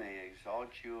he may exalt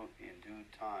you in due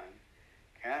time,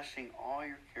 casting all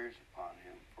your cares upon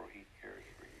him, for he cares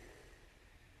for you.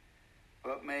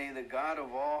 But may the God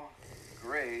of all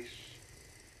grace,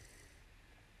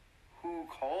 who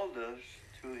called us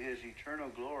to his eternal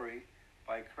glory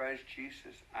by Christ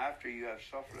Jesus, after you have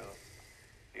suffered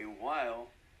a while,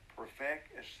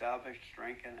 perfect, establish,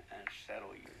 strengthen, and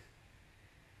settle you.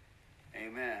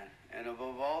 Amen. And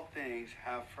above all things,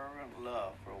 have fervent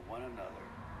love for one another,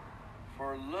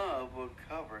 for love will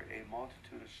cover a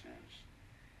multitude of sins.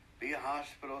 Be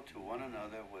hospitable to one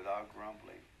another without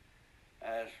grumbling.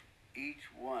 As each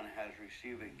one has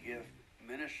received a gift,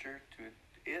 minister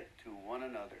to it to one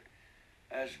another,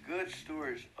 as good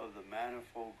stewards of the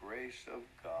manifold grace of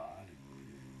God.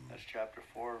 That's chapter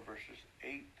 4, verses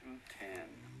 8 through 10.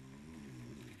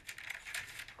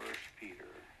 1 Peter.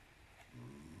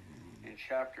 In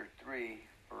chapter 3,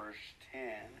 verse 10,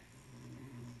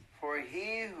 for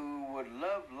he who would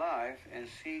love life and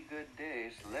see good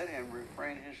days, let him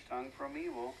refrain his tongue from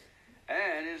evil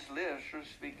and his lips from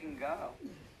speaking guile.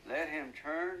 Let him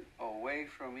turn away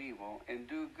from evil and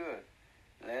do good.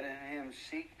 Let him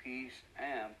seek peace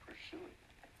and pursue it.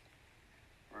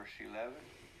 Verse 11,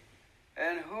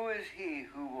 and who is he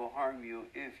who will harm you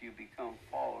if you become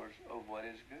followers of what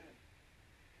is good?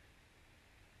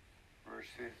 Verse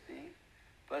 15,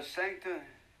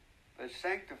 but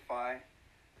sanctify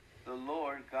the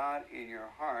Lord God in your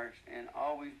hearts, and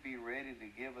always be ready to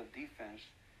give a defense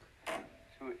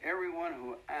to everyone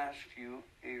who asks you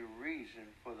a reason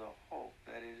for the hope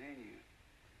that is in you,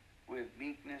 with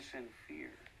meekness and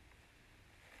fear.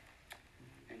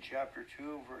 In chapter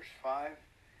 2, verse 5,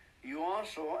 you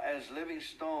also, as living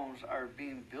stones, are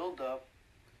being built up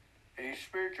a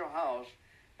spiritual house,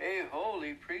 a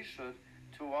holy priesthood,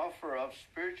 to offer up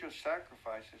spiritual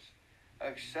sacrifices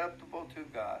acceptable to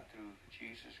God through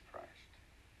Jesus Christ.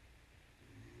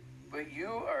 But you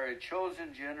are a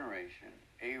chosen generation,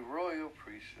 a royal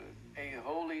priesthood, a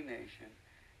holy nation,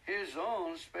 his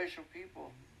own special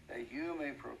people, that you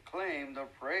may proclaim the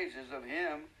praises of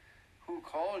him who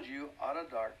called you out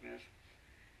of darkness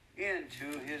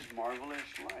into his marvelous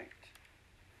light.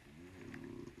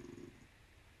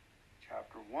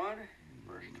 Chapter 1,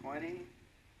 verse 20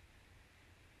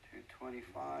 to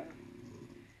 25.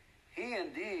 He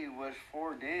indeed was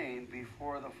foreordained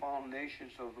before the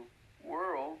foundations of the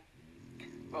world,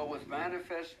 but was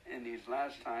manifest in these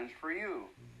last times for you,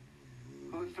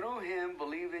 who through him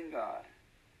believe in God,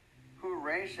 who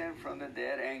raised him from the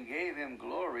dead and gave him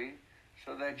glory,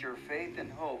 so that your faith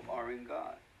and hope are in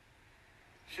God.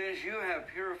 Since you have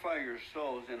purified your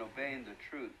souls in obeying the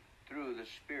truth through the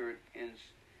Spirit in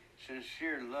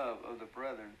sincere love of the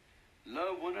brethren,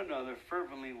 love one another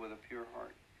fervently with a pure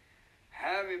heart,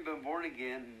 having been born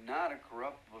again, not a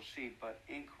corruptible seed, but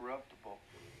incorruptible,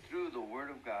 through the word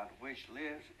of God, which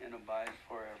lives and abides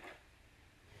forever.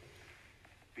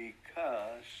 Because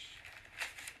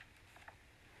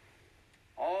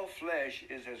flesh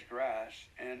is as grass,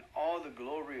 and all the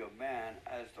glory of man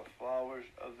as the flowers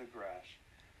of the grass.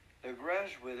 The grass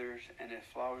withers, and its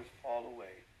flowers fall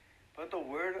away, but the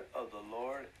word of the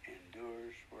Lord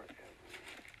endures forever.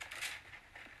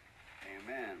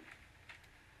 Amen.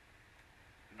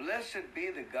 Blessed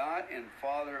be the God and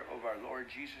Father of our Lord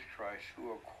Jesus Christ,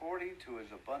 who according to his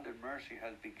abundant mercy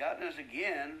has begotten us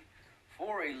again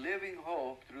for a living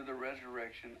hope through the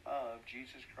resurrection of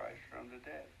Jesus Christ from the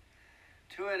dead,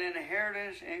 to an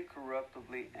inheritance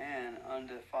incorruptibly and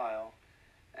undefiled,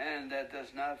 and that does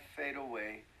not fade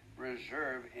away,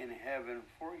 reserved in heaven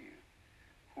for you,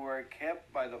 who are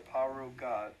kept by the power of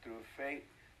God through faith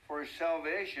for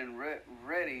salvation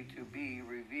ready to be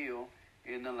revealed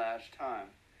in the last time.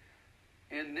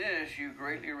 In this you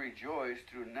greatly rejoice,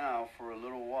 through now for a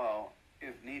little while,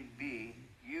 if need be,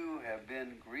 you have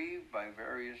been grieved by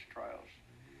various trials,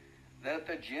 that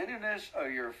the genuineness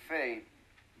of your faith,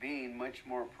 being much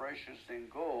more precious than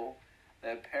gold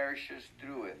that perishes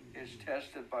through it, is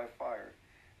tested by fire,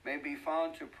 may be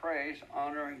found to praise,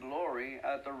 honor, and glory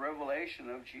at the revelation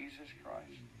of Jesus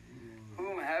Christ,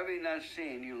 whom having not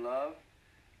seen you love,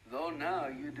 though now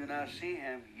you do not see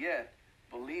him, yet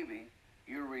believing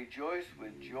you rejoice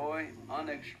with joy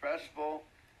unexpressible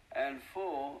and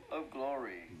full of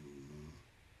glory.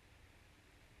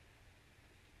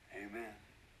 Amen.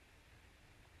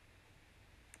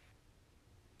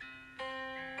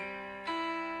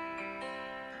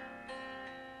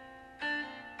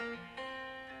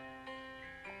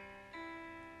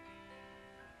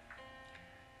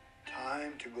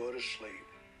 Time to go to sleep.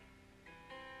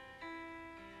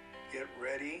 Get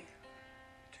ready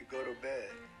to go to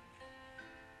bed.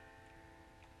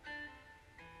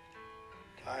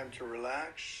 Time to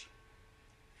relax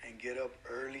and get up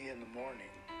early in the morning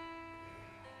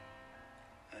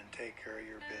and take care of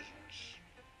your business.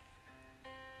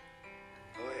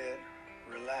 Go ahead,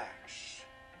 relax.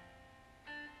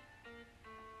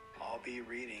 I'll be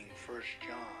reading 1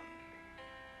 John,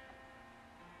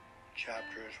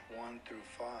 chapters 1 through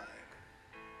 5.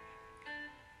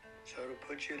 So to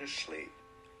put you to sleep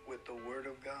with the Word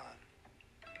of God,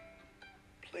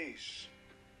 please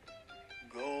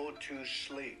go to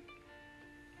sleep.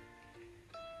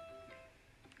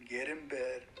 Get in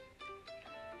bed.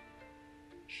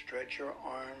 Stretch your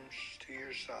arms to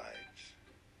your sides.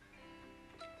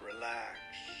 Relax.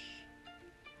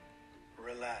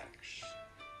 Relax.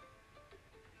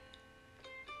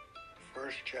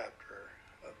 First chapter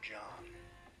of John.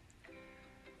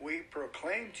 We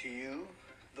proclaim to you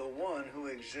the one who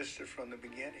existed from the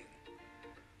beginning,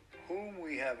 whom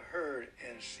we have heard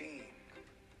and seen.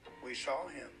 We saw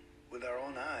him with our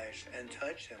own eyes and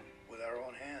touched him with our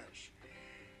own hands.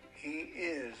 He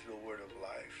is the word of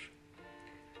life.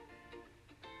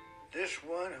 This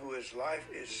one who is life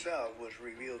itself was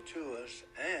revealed to us,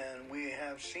 and we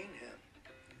have seen him.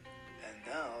 And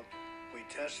now we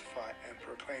testify and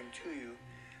proclaim to you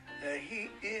that he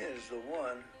is the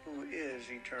one who is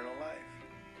eternal life.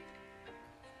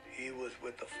 He was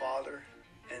with the Father,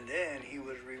 and then he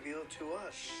was revealed to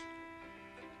us.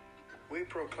 We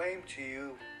proclaim to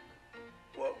you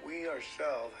what we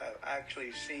ourselves have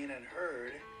actually seen and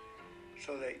heard,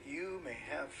 so that you may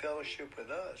have fellowship with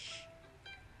us.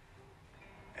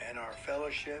 And our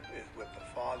fellowship is with the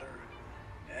Father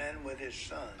and with his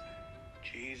Son,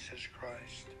 Jesus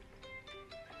Christ.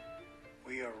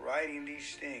 We are writing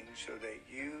these things so that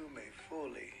you may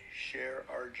fully share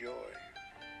our joy.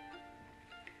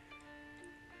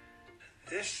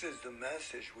 This is the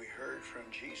message we heard from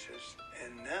Jesus,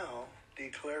 and now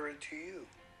declare it to you.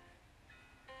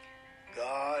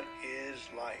 God is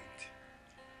light,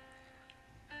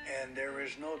 and there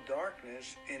is no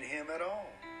darkness in him at all.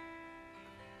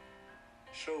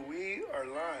 So we are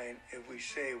lying if we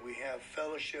say we have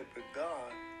fellowship with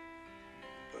God,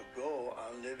 but go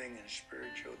on living in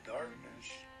spiritual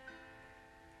darkness.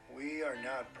 We are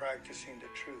not practicing the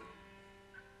truth.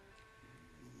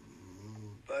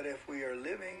 But if we are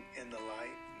living in the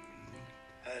light,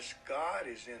 as God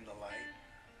is in the light,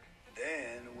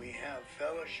 then we have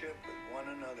fellowship with one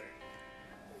another.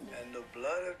 And the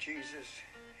blood of Jesus,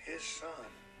 his Son,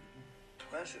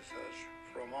 cleanses us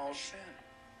from all sin.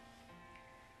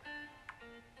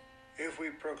 If we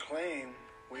proclaim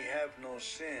we have no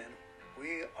sin,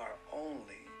 we are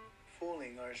only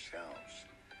fooling ourselves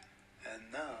and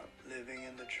not living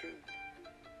in the truth.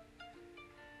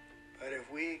 But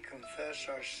if we confess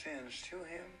our sins to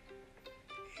him,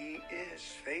 he is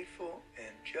faithful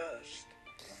and just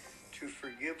to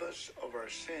forgive us of our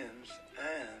sins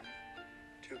and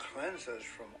to cleanse us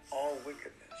from all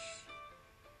wickedness.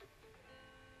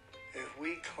 If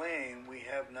we claim we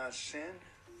have not sinned,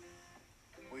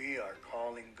 we are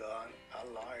calling God a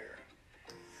liar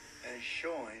and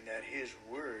showing that His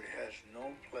Word has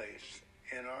no place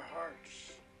in our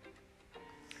hearts.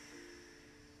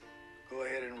 Go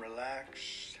ahead and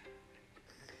relax.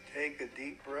 Take a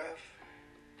deep breath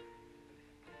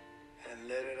and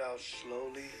let it out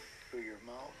slowly through your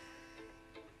mouth.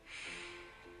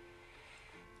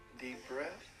 Deep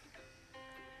breath.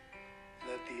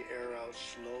 Let the air out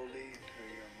slowly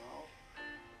through your mouth.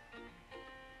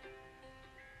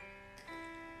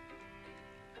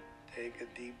 Take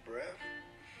a deep breath.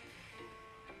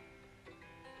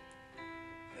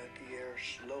 Let the air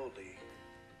slowly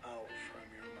out from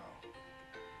your mouth.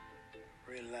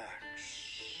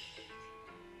 Relax.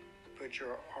 Put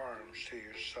your arms to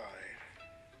your side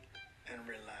and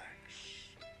relax.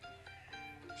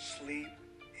 Sleep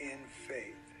in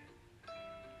faith.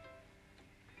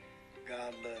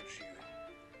 God loves you.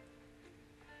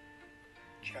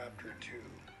 Chapter 2.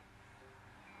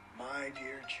 My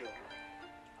dear children,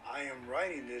 I am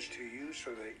writing this to you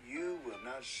so that you will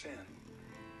not sin.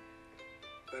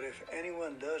 But if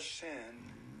anyone does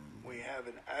sin, we have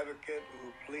an advocate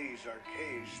who pleads our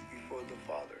case before the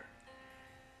Father.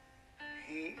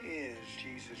 He is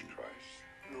Jesus Christ,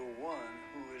 the one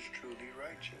who is truly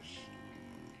righteous.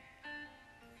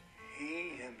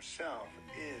 He himself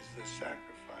is the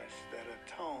sacrifice that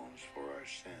atones for our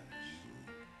sins.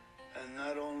 And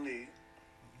not only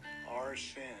our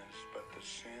sins, but the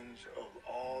sins of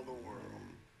all the world.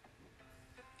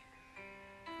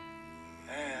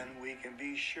 And we can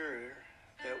be sure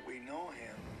that we know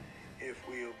him if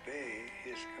we obey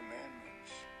his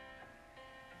commandments.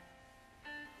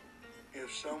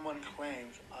 If someone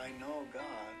claims, I know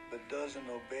God, but doesn't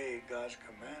obey God's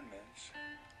commandments,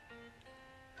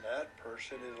 that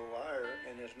person is a liar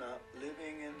and is not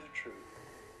living in the truth.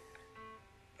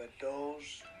 But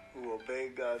those who obey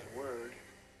God's word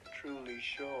truly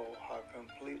show how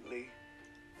completely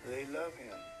they love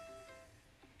him.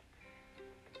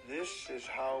 This is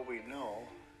how we know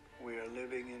we are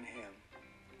living in him.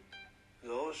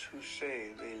 Those who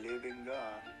say they live in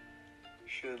God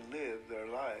should live their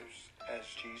lives as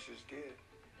Jesus did.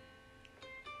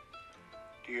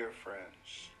 Dear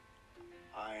friends,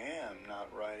 I am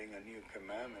not writing a new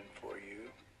commandment for you.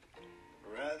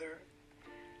 Rather,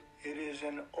 it is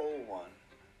an old one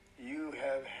you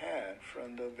have had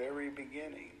from the very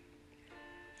beginning.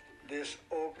 This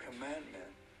old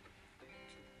commandment,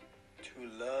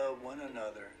 to love one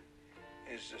another,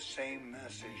 is the same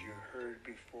message you heard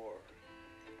before.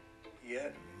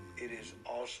 Yet it is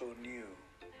also new.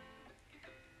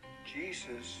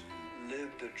 Jesus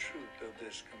lived the truth of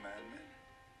this commandment,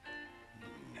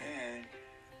 and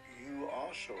you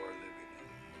also are living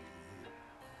it.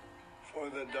 For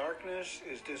the darkness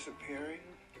is disappearing,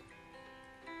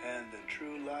 and the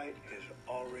true light is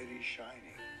already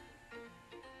shining.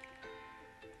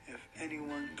 If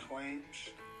anyone claims,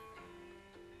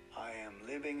 I am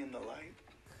living in the light,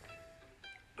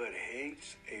 but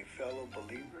hates a fellow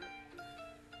believer,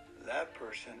 that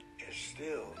person is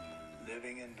still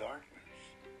living in darkness.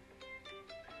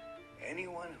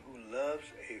 Anyone who loves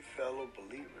a fellow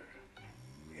believer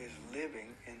is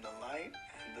living in the light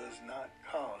and does not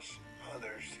cause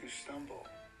others to stumble.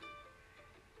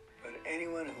 But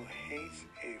anyone who hates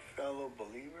a fellow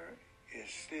believer is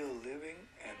still living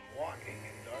and walking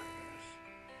in darkness.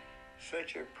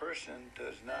 Such a person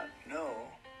does not know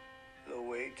the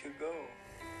way to go,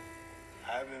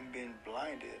 having been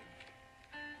blinded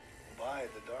by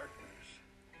the darkness.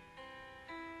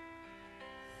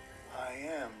 I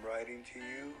am writing to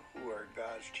you who are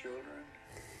God's children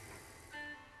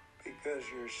because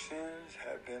your sins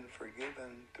have been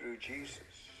forgiven through Jesus.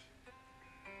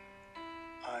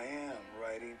 I am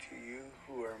writing to you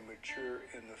who are mature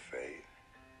in the faith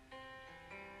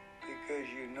because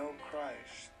you know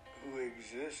Christ who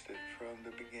existed from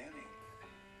the beginning.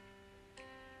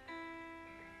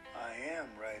 I am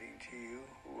writing to you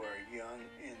who are young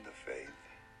in the faith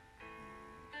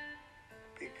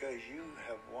because you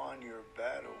have won your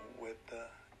battle with the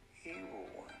evil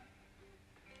one.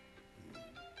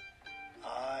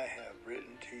 I have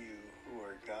written to you who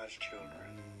are God's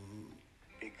children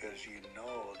because you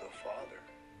know the Father.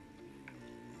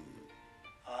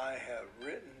 I have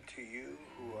written to you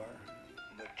who are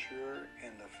mature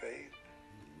in the faith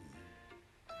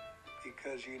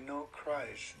because you know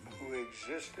Christ who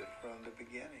existed from the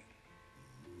beginning.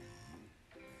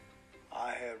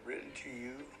 I have written to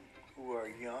you who are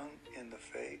young in the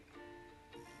faith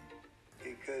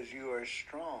because you are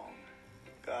strong.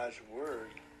 God's word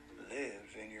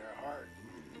lives in your heart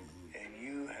and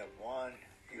you have won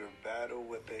your battle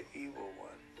with the evil one.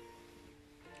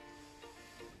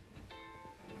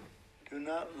 Do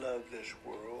not love this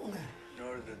world,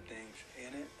 nor the things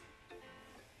in it.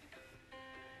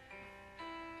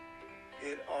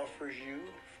 It offers you,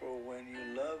 for when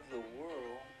you love the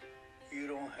world, you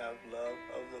don't have love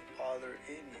of the Father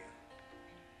in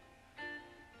you.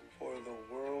 For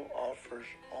the world offers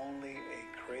only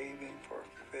a craving for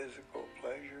physical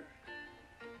pleasure,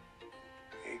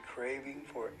 a craving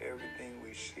for everything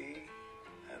we see,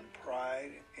 and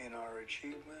pride in our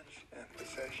achievements and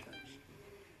possessions.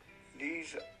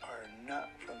 These are not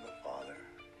from the Father,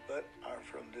 but are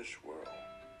from this world.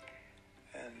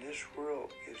 And this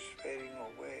world is fading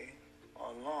away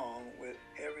along with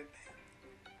everything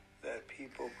that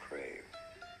people crave.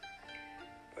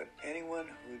 But anyone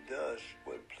who does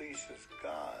what pleases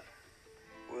God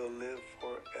will live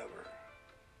forever.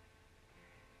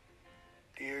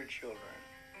 Dear children,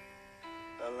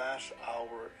 the last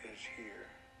hour is here.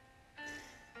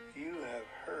 You have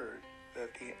heard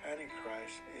that the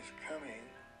Antichrist is coming,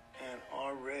 and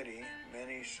already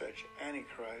many such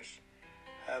Antichrists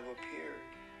have appeared.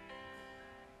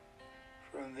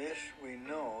 From this we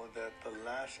know that the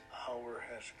last hour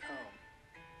has come.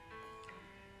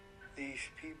 These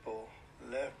people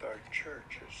left our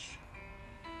churches,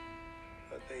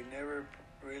 but they never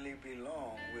really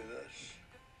belong with us.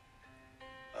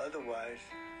 Otherwise,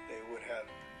 they would have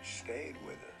stayed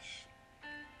with us.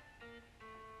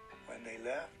 When they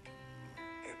left,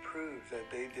 it proves that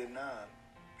they did not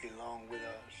belong with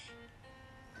us.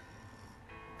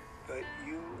 But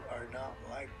you are not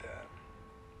like that,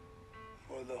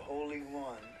 for the Holy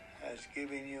One has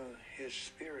given you His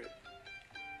Spirit,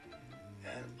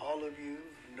 and all of you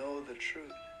know the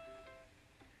truth.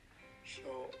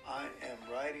 So I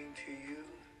am writing to you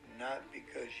not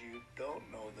because you don't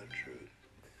know the truth,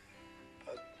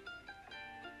 but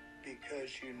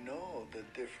because you know the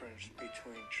difference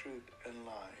between truth and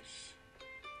lies.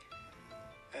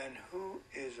 And who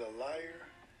is a liar?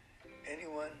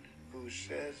 Anyone who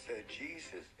says that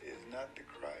Jesus is not the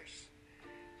Christ.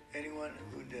 Anyone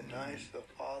who denies the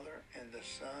Father and the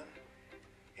Son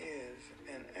is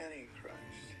an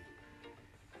Antichrist.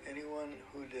 Anyone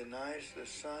who denies the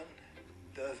Son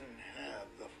doesn't have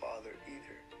the Father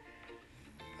either.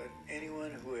 But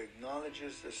anyone who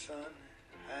acknowledges the Son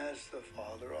has the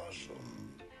Father also.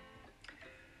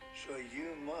 So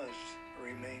you must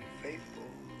remain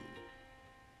faithful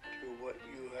to what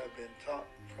you have been taught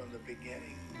from the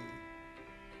beginning.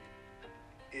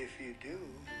 If you do,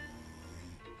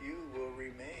 you will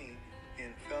remain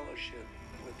in fellowship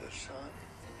with the Son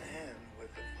and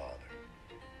with the Father.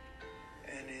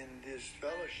 And in this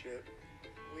fellowship,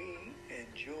 we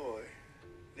enjoy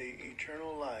the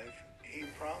eternal life He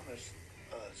promised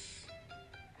us.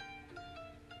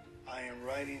 I am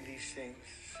writing these things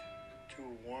to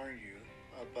warn you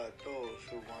about those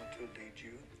who want to lead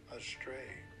you astray.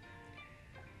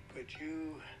 But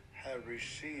you have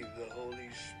received the Holy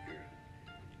Spirit,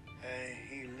 and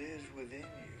He lives within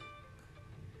you.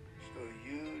 So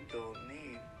you don't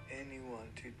need anyone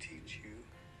to teach you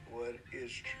what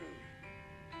is true.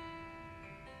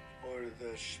 For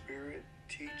the Spirit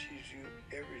teaches you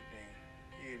everything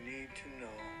you need to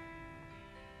know.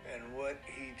 And what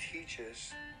He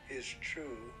teaches is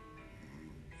true.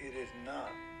 It is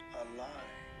not a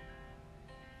lie.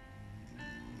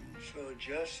 So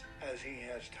just as He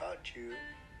has taught you,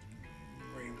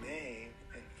 remain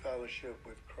in fellowship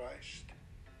with Christ.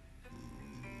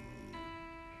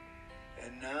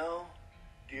 And now,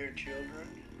 dear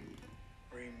children,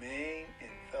 remain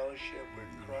in fellowship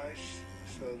with Christ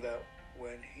so that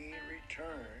when He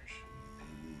returns,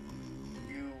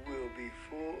 you will be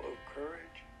full of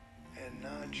courage and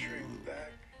not shrink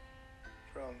back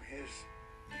from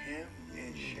Him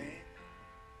in shame.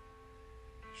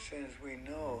 Since we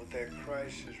know that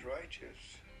Christ is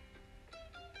righteous,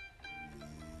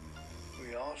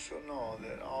 we also know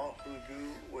that all who do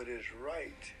what is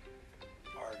right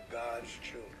are God's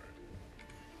children.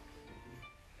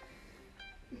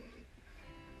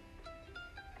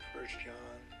 1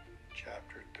 John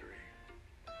chapter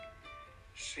 3.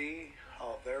 See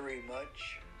how very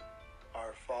much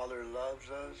our Father loves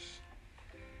us,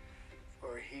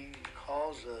 for He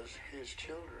calls us His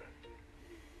children.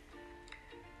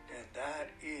 And that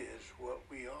is what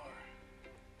we are.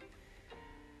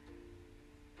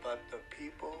 But the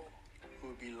people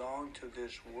who belong to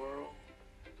this world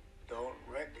don't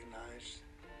recognize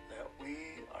that we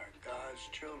are God's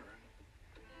children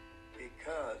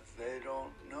because they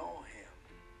don't know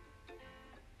Him.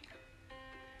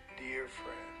 Dear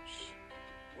friends,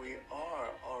 we are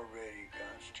already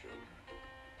God's children,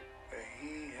 but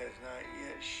He has not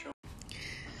yet shown.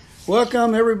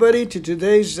 Welcome, everybody, to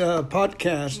today's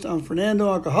podcast. I'm Fernando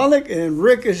Alcoholic, and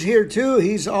Rick is here, too.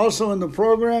 He's also in the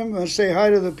program. Let's say hi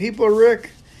to the people, Rick.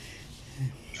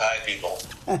 Hi, people.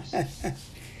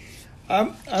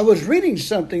 I was reading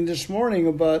something this morning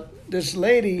about this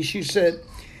lady. She said,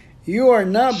 you are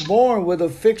not born with a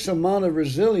fixed amount of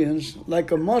resilience.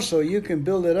 Like a muscle, you can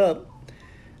build it up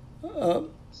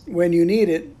when you need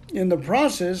it. In the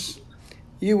process,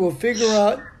 you will figure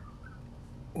out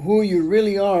who you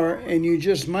really are, and you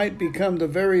just might become the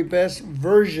very best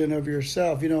version of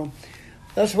yourself. You know,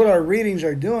 that's what our readings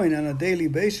are doing on a daily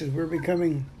basis. We're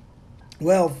becoming,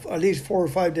 well, at least 4 or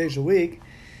 5 days a week,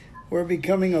 we're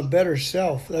becoming a better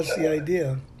self. That's the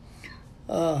idea.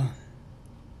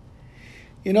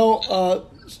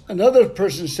 Another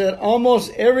person said,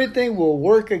 almost everything will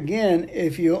work again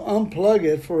if you unplug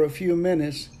it for a few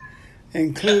minutes,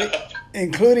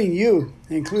 including you.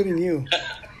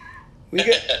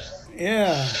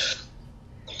 Yeah.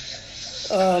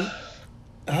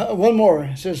 One more.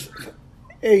 It says,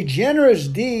 a generous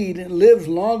deed lives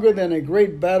longer than a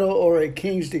great battle or a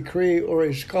king's decree or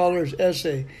a scholar's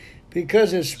essay,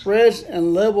 because it spreads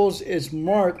and levels its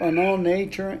mark on all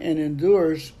nature and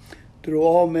endures through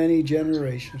all many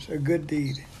generations. A good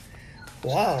deed.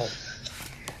 Wow.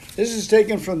 This is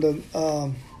taken from the,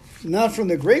 not from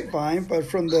the grapevine, but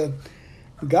from the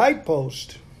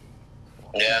guidepost.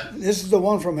 Yeah. This is the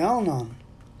one from Al-Anon.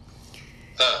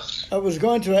 Huh. I was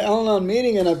going to an Al-Anon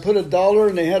meeting, and I put $1,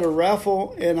 and they had a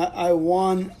raffle, and I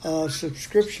won a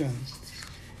subscription.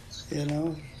 You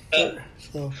know,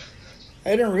 so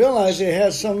I didn't realize it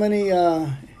had so many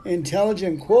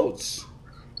intelligent quotes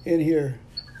in here.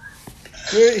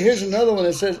 Here's another one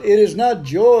that says, "It is not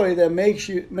joy that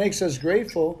makes us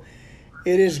grateful;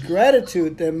 it is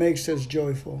gratitude that makes us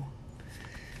joyful."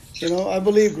 You know, I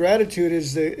believe gratitude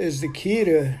is the key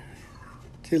to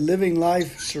living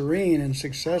life serene and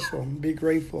successful. Be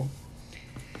grateful.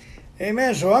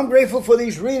 Amen. So I'm grateful for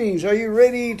these readings. Are you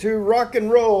ready to rock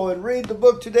and roll and read the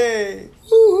book today?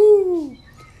 Woohoo!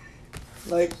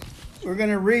 Like, we're going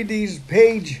to read these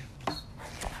pages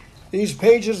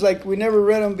like we never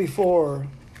read them before.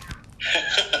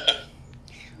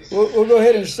 We'll go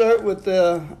ahead and start with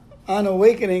On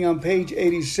Awakening on page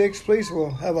 86, please. We'll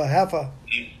have a half a...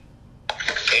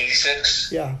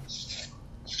 86? Yeah.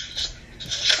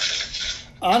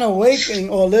 On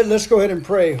Awakening, let's go ahead and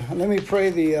pray. Let me pray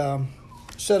the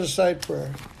set-aside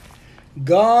prayer.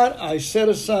 God, I set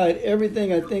aside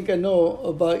everything I think I know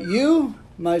about you,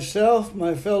 myself,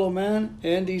 my fellow man,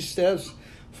 and these steps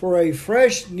for a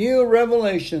fresh new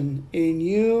revelation in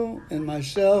you and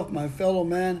myself, my fellow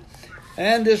man,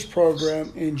 and this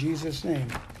program in Jesus' name.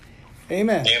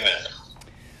 Amen. Amen.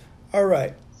 All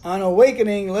right. On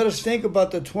Awakening, let us think about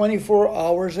the 24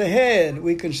 hours ahead.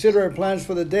 We consider our plans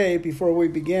for the day. Before we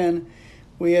begin,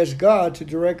 we ask God to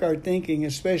direct our thinking,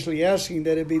 especially asking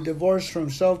that it be divorced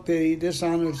from self-pity,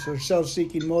 dishonest, or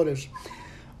self-seeking motives.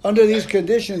 Under these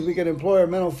conditions, we can employ our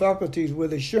mental faculties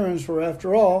with assurance, for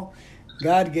after all,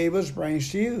 God gave us brains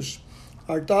to use.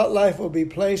 Our thought life will be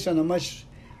placed on a much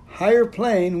higher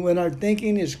plane when our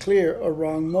thinking is clear of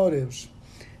wrong motives.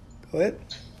 Go ahead.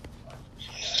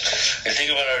 And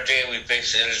think about our day. We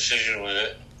face an indecision with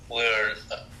it, where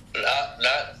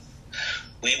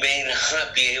we may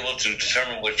not be able to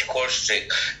determine which course to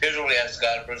take. Here's where we ask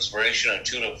God for inspiration and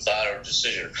tune of thought or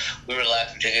decision. We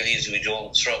relax and take it easy. We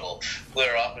don't struggle. We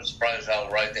are often surprised how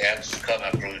right the answers come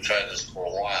after we've tried this for a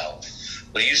while.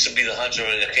 What used to be the hunch of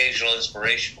an occasional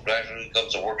inspiration gradually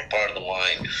becomes a working part of the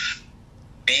mind.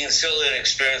 Being still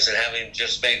inexperienced and having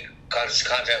just made conscious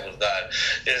contact with God,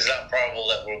 it is not probable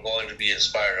that we're going to be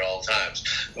inspired at all times.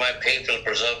 We might pay for the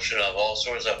presumption of all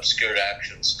sorts of obscured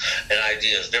actions and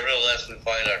ideas. Nevertheless, we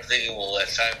find our thinking will,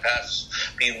 as time passes,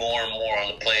 be more and more on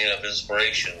the plane of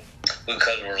inspiration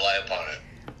because we rely upon it.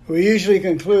 We usually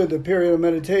conclude the period of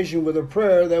meditation with a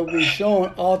prayer that will be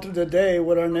shown all through the day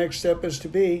what our next step is to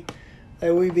be,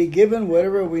 that we be given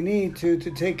whatever we need to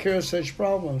take care of such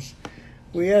problems.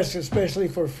 We ask especially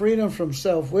for freedom from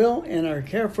self-will and are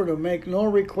careful to make no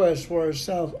requests for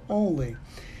ourselves only.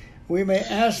 We may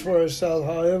ask for ourselves,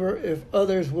 however, if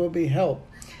others will be helped.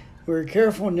 We're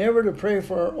careful never to pray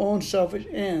for our own selfish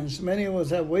ends. Many of us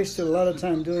have wasted a lot of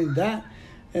time doing that,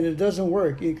 and it doesn't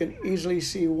work. You can easily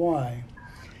see why.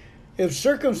 If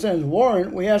circumstances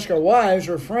warrant, we ask our wives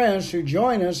or friends to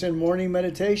join us in morning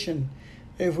meditation.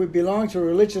 If we belong to a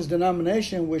religious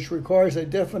denomination which requires a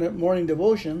definite morning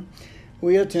devotion,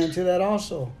 we attend to that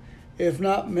also. If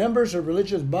not members of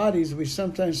religious bodies, we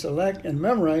sometimes select and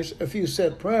memorize a few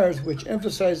set prayers which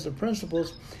emphasize the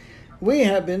principles we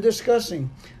have been discussing.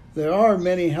 There are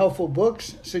many helpful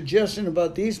books. Suggestions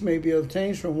about these may be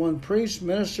obtained from one priest,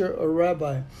 minister, or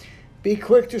rabbi. Be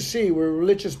quick to see where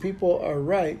religious people are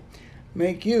right.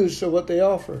 Make use of what they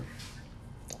offer.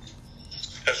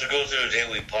 As we go through the day,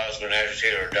 we pause when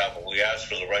agitate or doubt, but we ask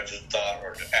for the righteous thought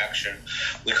or action.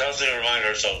 We constantly remind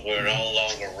ourselves we are no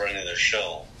longer running the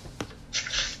show.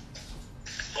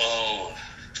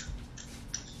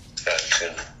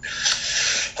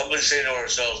 Humbly say to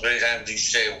ourselves many times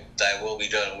each day, thy will be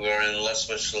done. We are in much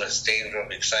less danger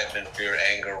of excitement, fear,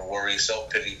 anger, worry,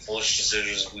 self-pity, foolish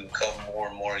decisions. We become more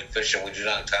and more efficient. We do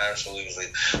not tire so easily.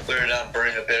 We are not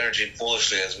burning up energy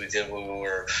foolishly as we did when we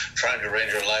were trying to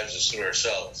arrange our lives to suit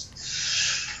ourselves.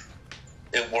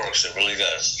 It works. It really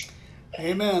does.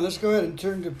 Amen. Let's go ahead and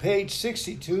turn to page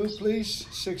 62, please.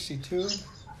 62.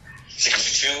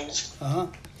 62? Uh-huh.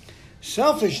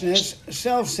 Selfishness,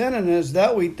 self-centeredness,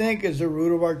 that we think is the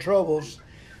root of our troubles.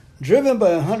 Driven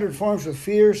by 100 forms of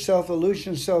fear,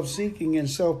 self-illusion, self-seeking, and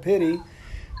self-pity,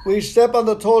 we step on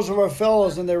the toes of our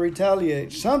fellows and they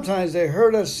retaliate. Sometimes they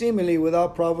hurt us seemingly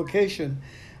without provocation,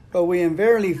 but we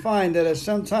invariably find that at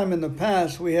some time in the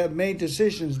past we have made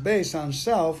decisions based on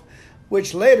self,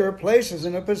 which later places us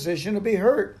in a position to be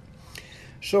hurt.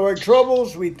 So our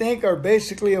troubles, we think, are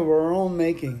basically of our own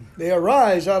making. They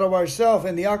arise out of ourself,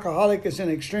 and the alcoholic is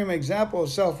an extreme example of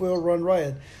self-will run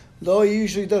riot, though he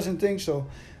usually doesn't think so.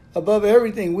 Above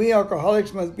everything, we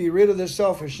alcoholics must be rid of this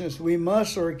selfishness. We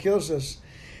must, or it kills us.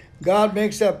 God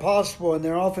makes that possible, and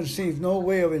there often seems no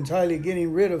way of entirely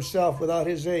getting rid of self without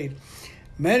his aid.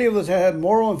 Many of us have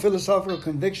moral and philosophical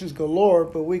convictions galore,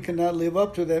 but we cannot live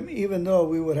up to them, even though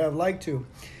we would have liked to.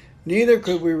 Neither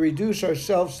could we reduce our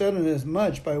self-centeredness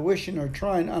much by wishing or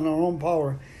trying on our own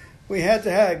power. We had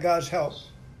to have God's help.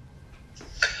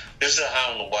 This is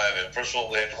how and the why of it. First of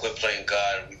all, we had to quit playing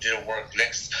God. We didn't work.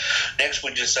 Next,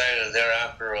 we decided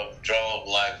thereafter of drama of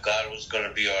life, God was going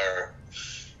to be our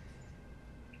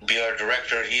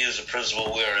director. He is the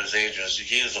principal. We are his agents.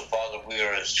 He is the father. We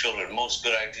are his children. Most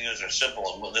good ideas are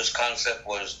simple. And this concept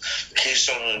was the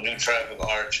keystone of the new traffic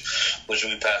arch, which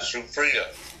we passed through freedom.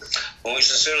 When we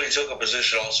sincerely took a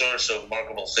position, all sorts of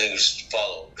remarkable things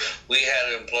followed. We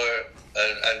had a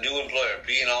new employer,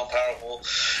 being all-powerful.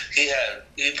 He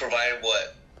provided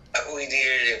what we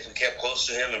needed if we kept close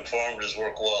to him and performed his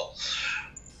work well.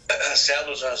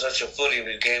 Established on such a footing,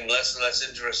 we became less and less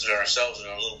interested in ourselves and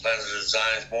our little plans and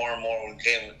designs. More and more we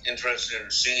became interested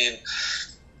in seeing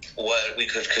what we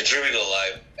could contribute to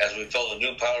life. As we felt a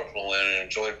new powerful wind and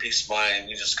enjoyed peace of mind,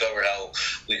 we discovered how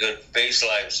we could face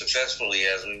life successfully.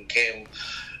 As we became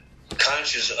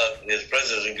conscious of his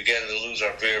presence, we began to lose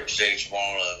our fear of stage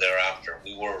tomorrow and thereafter.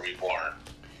 We were reborn.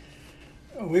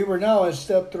 We were now at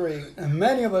step 3. And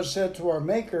many of us said to our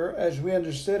Maker, as we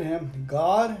understood him,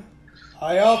 God,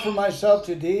 I offer myself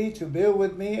to thee to build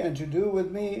with me and to do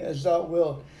with me as thou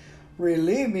wilt.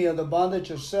 Relieve me of the bondage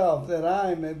of self, that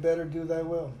I may better do thy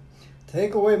will.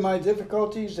 Take away my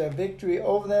difficulties, that victory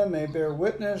over them may bear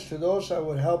witness to those I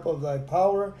would help of thy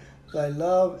power, thy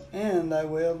love, and thy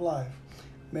way of life.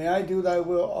 May I do thy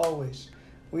will always.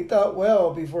 We thought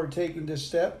well before taking this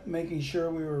step, making sure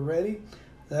we were ready,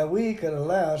 that we could at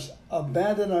last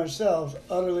abandon ourselves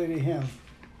utterly to him.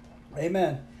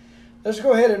 Amen. Let's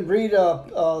go ahead and read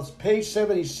page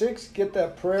 76, get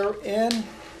that prayer in,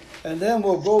 and then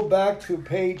we'll go back to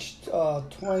page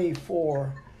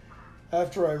 24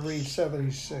 after I read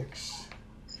 76.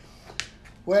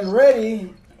 When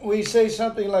ready, we say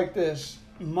something like this: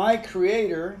 My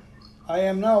Creator, I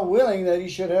am now willing that you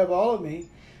should have all of me,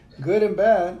 good and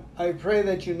bad. I pray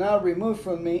that you now remove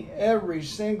from me every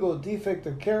single defect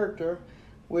of character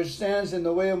which stands in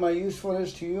the way of my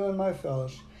usefulness to you and my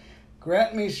fellows.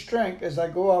 Grant me strength as I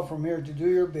go out from here to do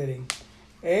your bidding.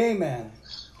 Amen.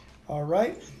 All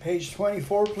right, page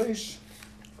 24, please.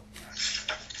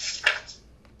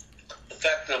 The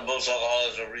fact that most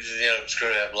alcoholics are reaching the end of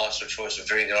obscurity have lost their choice of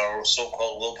drinking. Our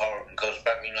so-called willpower becomes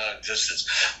practically non-existence.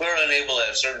 We are unable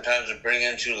at certain times to bring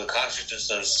into the consciousness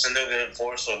the significant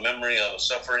force or memory of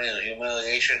suffering and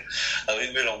humiliation of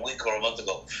even a week or a month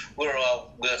ago. We are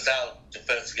without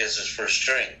defense against this first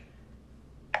string.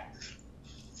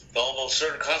 The almost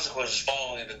certain consequences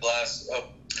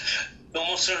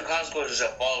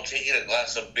that follow taking a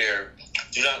glass of beer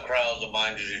do not crowd the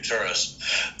mind to deter us.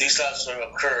 These thoughts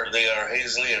occur, they are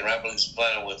hazily and rapidly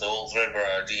supplanted with the old thread of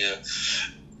our idea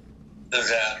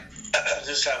that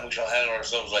this time we shall handle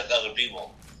ourselves like other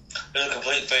people. There's a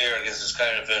complete failure against this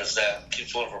kind of defense that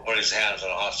keeps one from putting his hands on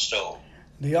a hot stove.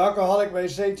 The alcoholic may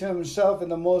say to himself in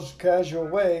the most casual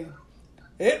way,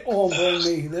 it won't burn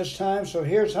me this time, so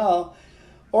here's how.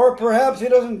 Or perhaps he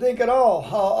doesn't think at all.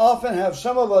 How often have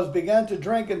some of us begun to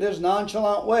drink in this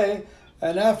nonchalant way,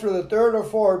 and after the third or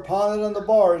fourth, pounded on the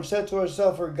bar and said to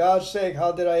ourselves, for God's sake,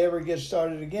 how did I ever get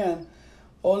started again?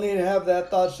 Only to have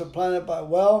that thought supplanted by,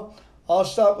 well, I'll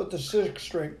stop with the sixth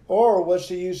drink, or what's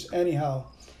the use anyhow?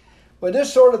 When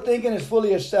this sort of thinking is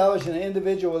fully established in an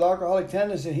individual with alcoholic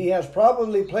tendency, he has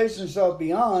probably placed himself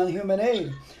beyond human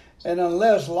aid, and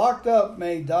unless locked up,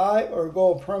 may die or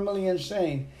go permanently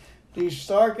insane. These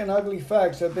stark and ugly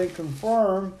facts have been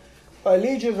confirmed by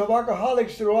legions of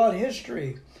alcoholics throughout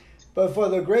history. But for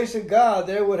the grace of God,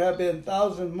 there would have been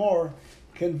thousands more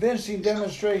convincing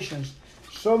demonstrations.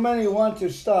 So many want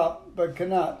to stop, but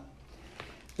cannot.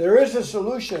 There is a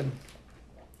solution.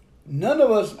 None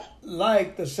of us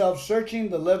like the self-searching,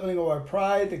 the leveling of our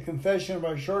pride, the confession of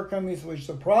our shortcomings, which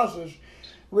the process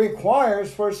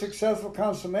requires for successful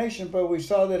consummation, but we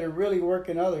saw that it really worked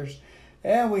in others.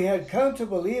 And we had come to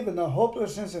believe in the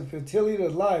hopelessness and futility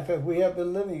of life as we have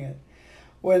been living it.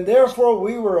 When therefore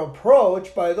we were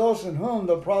approached by those in whom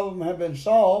the problem had been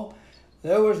solved,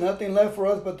 there was nothing left for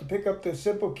us but to pick up the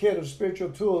simple kit of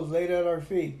spiritual tools laid at our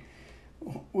feet.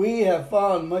 We have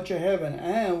found much of heaven,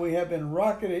 and we have been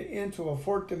rocketed into a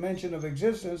fourth dimension of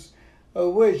existence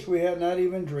of which we had not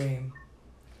even dreamed.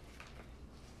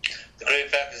 The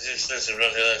great fact is this and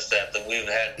nothing less that we've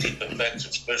had deep effects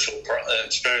of spiritual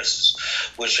experiences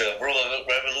which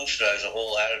revolutionize the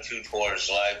whole attitude towards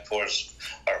life, towards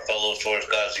our fellows, towards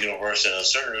God's universe, and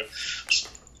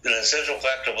an essential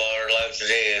fact of our lives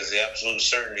today is the absolute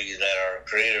certainty that our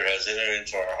Creator has entered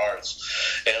into our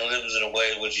hearts and lives in a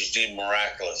way which is deemed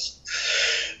miraculous.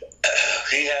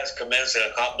 He has commenced and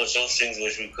accomplished those things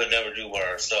which we could never do by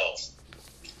ourselves.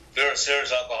 If we were a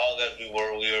serious alcoholic as we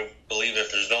believe that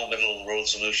there's no middle-of-the-road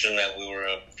solution, that we were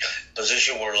in a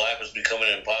position where life is becoming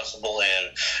impossible,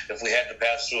 and if we had to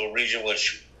pass through a region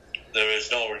which there is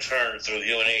no return through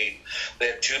human aid, we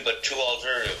have two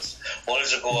alternatives. One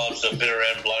is to go out to the bitter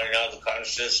end, blotting out the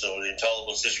consciousness of the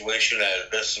intolerable situation as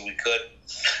best as we could,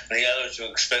 and the other is to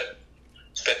expect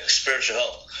spiritual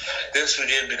help. This we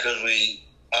did because we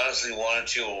honestly wanted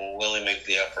to or were willing to make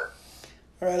the effort.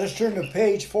 All right, let's turn to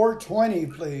page 420,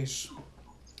 please.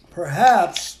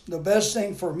 Perhaps the best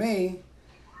thing for me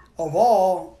of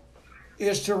all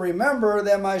is to remember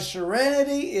that my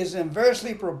serenity is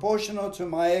inversely proportional to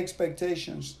my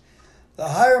expectations. The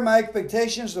higher my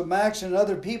expectations of Max and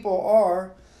other people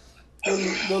are,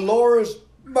 the lower is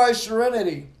my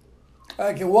serenity.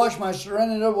 I can watch my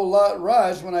serenity level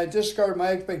rise when I discard my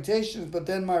expectations, but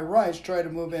then my rights try to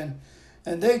move in,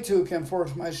 and they too can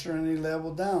force my serenity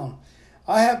level down.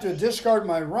 I have to discard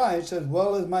my rights as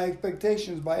well as my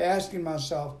expectations by asking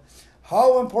myself,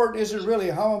 how important is it really?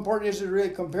 How important is it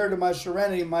really compared to my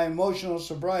serenity, my emotional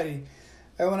sobriety?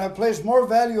 And when I place more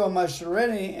value on my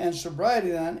serenity and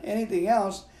sobriety than anything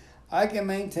else, I can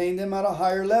maintain them at a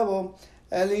higher level,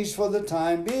 at least for the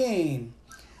time being.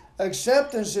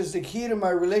 Acceptance is the key to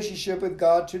my relationship with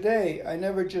God today. I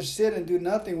never just sit and do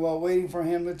nothing while waiting for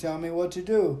Him to tell me what to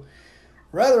do.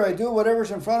 Rather, I do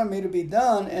whatever's in front of me to be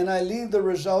done, and I leave the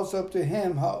results up to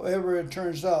Him, however it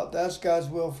turns out. That's God's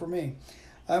will for me.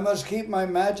 I must keep my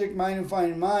magic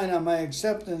magnifying mind on my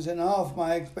acceptance and off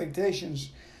my expectations,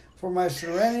 for my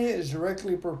serenity is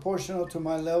directly proportional to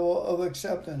my level of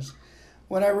acceptance.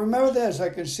 When I remember this, I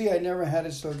can see I never had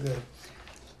it so good.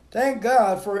 Thank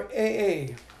God for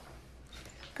AA.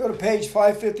 Go to page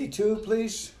 552,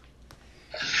 please.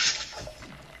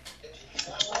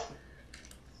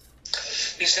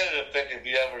 He said, in effect, if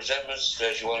you have resentments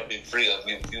that you want to be free of,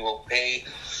 you will pray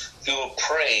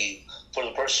for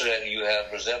the person that you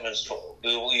have resentments for,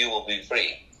 you will be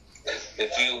free. I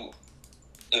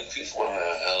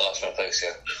lost my place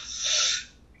here.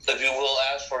 If you will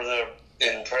ask for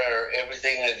in prayer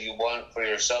everything that you want for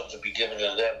yourself to be given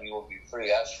to them, you will be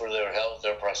free. Ask for their health,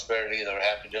 their prosperity, their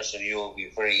happiness, and you will be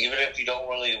free. Even if you don't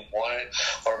really want it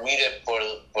or need it for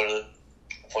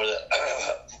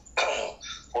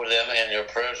them, and your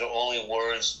prayers are only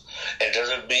words, and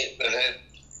doesn't mean,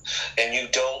 and you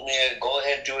don't mean it, go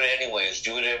ahead and do it anyways.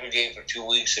 Do it every day for 2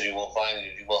 weeks, and you will find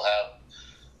that you will have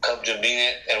come to mean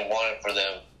it and want it for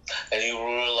them. And you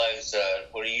will realize that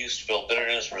where you used to feel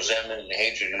bitterness, resentment, and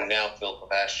hatred, you now feel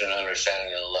compassion,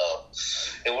 understanding, and love.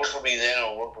 It worked for me then, it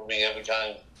will work for me every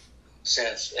time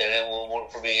since, and it will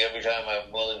work for me every time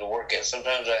I'm willing to work it.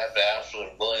 Sometimes I have to ask for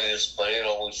the willingness, but it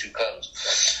always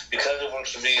comes. Because it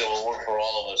works for me, it will work for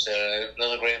all of us. And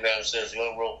another great man says, the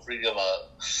only real freedom a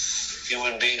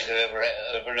human being could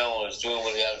ever know is doing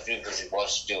what he has to do because he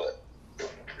wants to do it.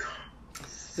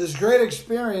 This great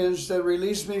experience that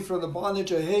released me from the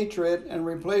bondage of hatred and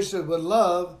replaced it with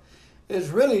love is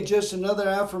really just another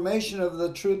affirmation of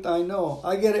the truth I know.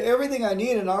 I get everything I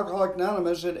need in Alcoholics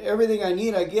Anonymous, and everything I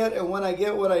need I get, and when I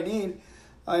get what I need,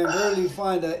 I invariably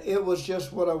find that it was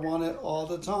just what I wanted all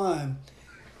the time.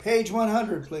 Page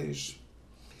 100, please.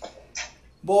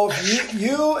 Both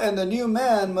you and the new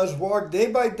man must walk day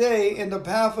by day in the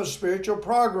path of spiritual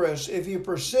progress. If you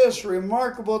persist,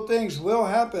 remarkable things will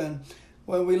happen.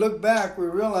 When we look back, we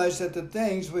realize that the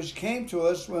things which came to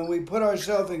us when we put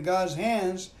ourselves in God's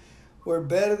hands were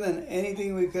better than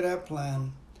anything we could have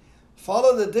planned.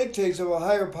 Follow the dictates of a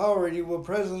higher power, and you will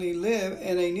presently live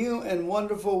in a new and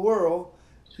wonderful world,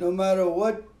 no matter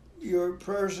what your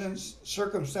present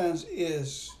circumstance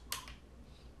is.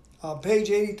 Page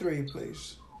 83,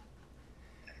 please.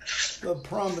 The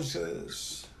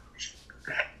promises.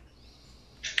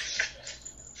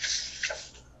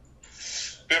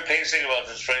 We are pacing about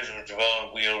this phase of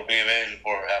development we will be imagined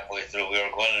for halfway through. We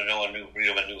are going to know a new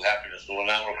freedom, a new happiness. We will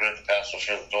not regret the past or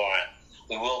share the torment.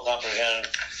 We will comprehend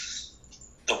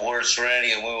the word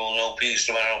serenity, and we will know peace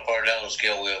no matter how far down the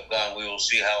scale we have gone. We will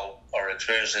see how our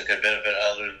experience can benefit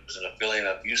others, and a feeling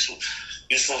of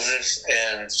usefulness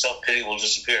and self-pity will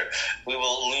disappear. We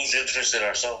will lose interest in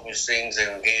our selfish things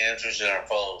and gain interest in our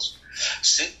fellows.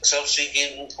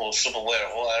 Self-seeking will slip away.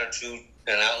 Our whole attitude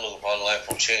and outlook upon life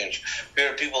will change.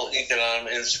 Fear, people,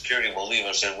 economic insecurity will leave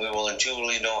us, and we will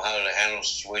intuitively know how to handle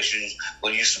situations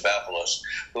that used to baffle us.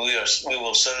 But we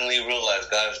will suddenly realize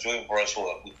God is doing for us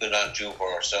what we could not do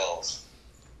for ourselves.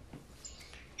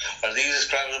 Are these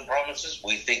described in promises?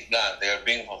 We think not. They are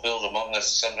being fulfilled among us,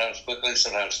 sometimes quickly,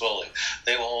 sometimes slowly.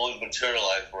 They will always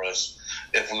materialize for us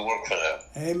if we work for them.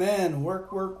 Amen.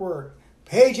 Work, work, work.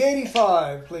 Page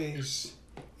 85, please.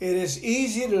 It is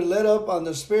easy to let up on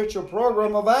the spiritual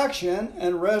program of action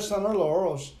and rest on our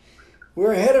laurels.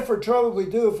 We're headed for trouble if we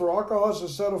do, for alcohol is a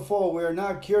subtle foe. We are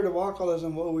not cured of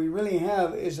alcoholism. What we really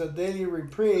have is a daily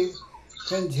reprieve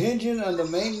contingent on the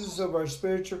maintenance of our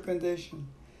spiritual condition.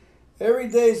 Every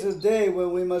day is a day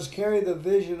when we must carry the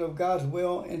vision of God's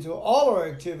will into all our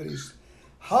activities.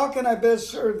 How can I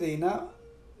best serve thee? Not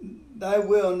thy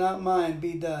will, not mine,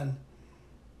 be done.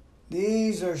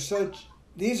 These are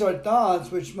thoughts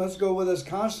which must go with us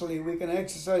constantly. We can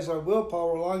exercise our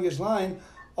willpower along this line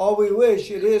all we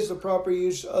wish. It is the proper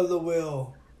use of the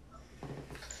will.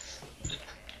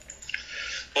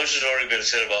 Much has already been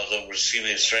said about them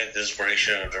receiving strength,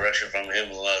 inspiration, and direction from Him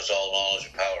who has all knowledge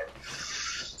and power.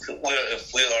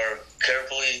 If we are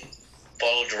carefully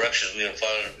follow directions,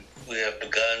 we have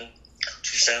begun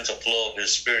to sense a flow of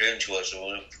His Spirit into us.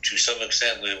 And to some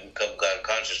extent, we have become God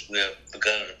conscious. We have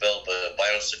begun to develop a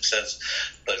vital sixth sense,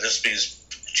 but this means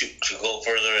to go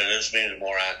further, and this means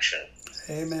more action.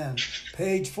 Amen.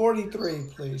 Page 43,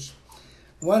 please.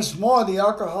 Once more, the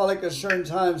alcoholic at certain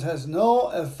times has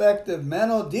no effective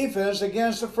mental defense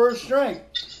against the first drink.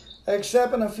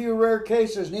 Except in a few rare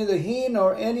cases, neither he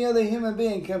nor any other human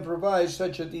being can provide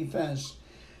such a defense.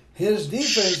 His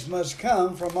defense must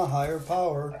come from a higher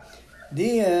power.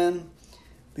 The end.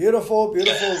 Beautiful,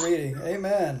 beautiful reading.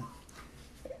 Amen.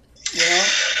 You know,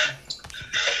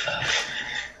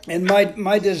 and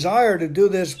my desire to do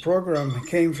this program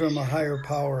came from a higher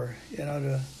power. You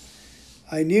know,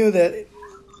 I knew that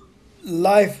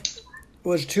life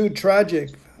was too tragic.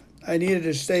 I needed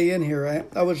to stay in here.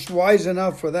 I was wise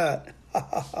enough for that.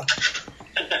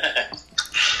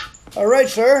 All right,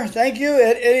 sir. Thank you.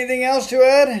 Anything else to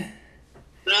add?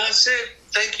 No, that's it.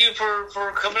 Thank you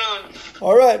for coming on.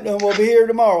 All right. Then we'll be here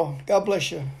tomorrow. God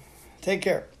bless you. Take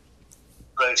care.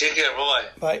 Right. Take care. Bye-bye.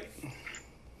 Bye.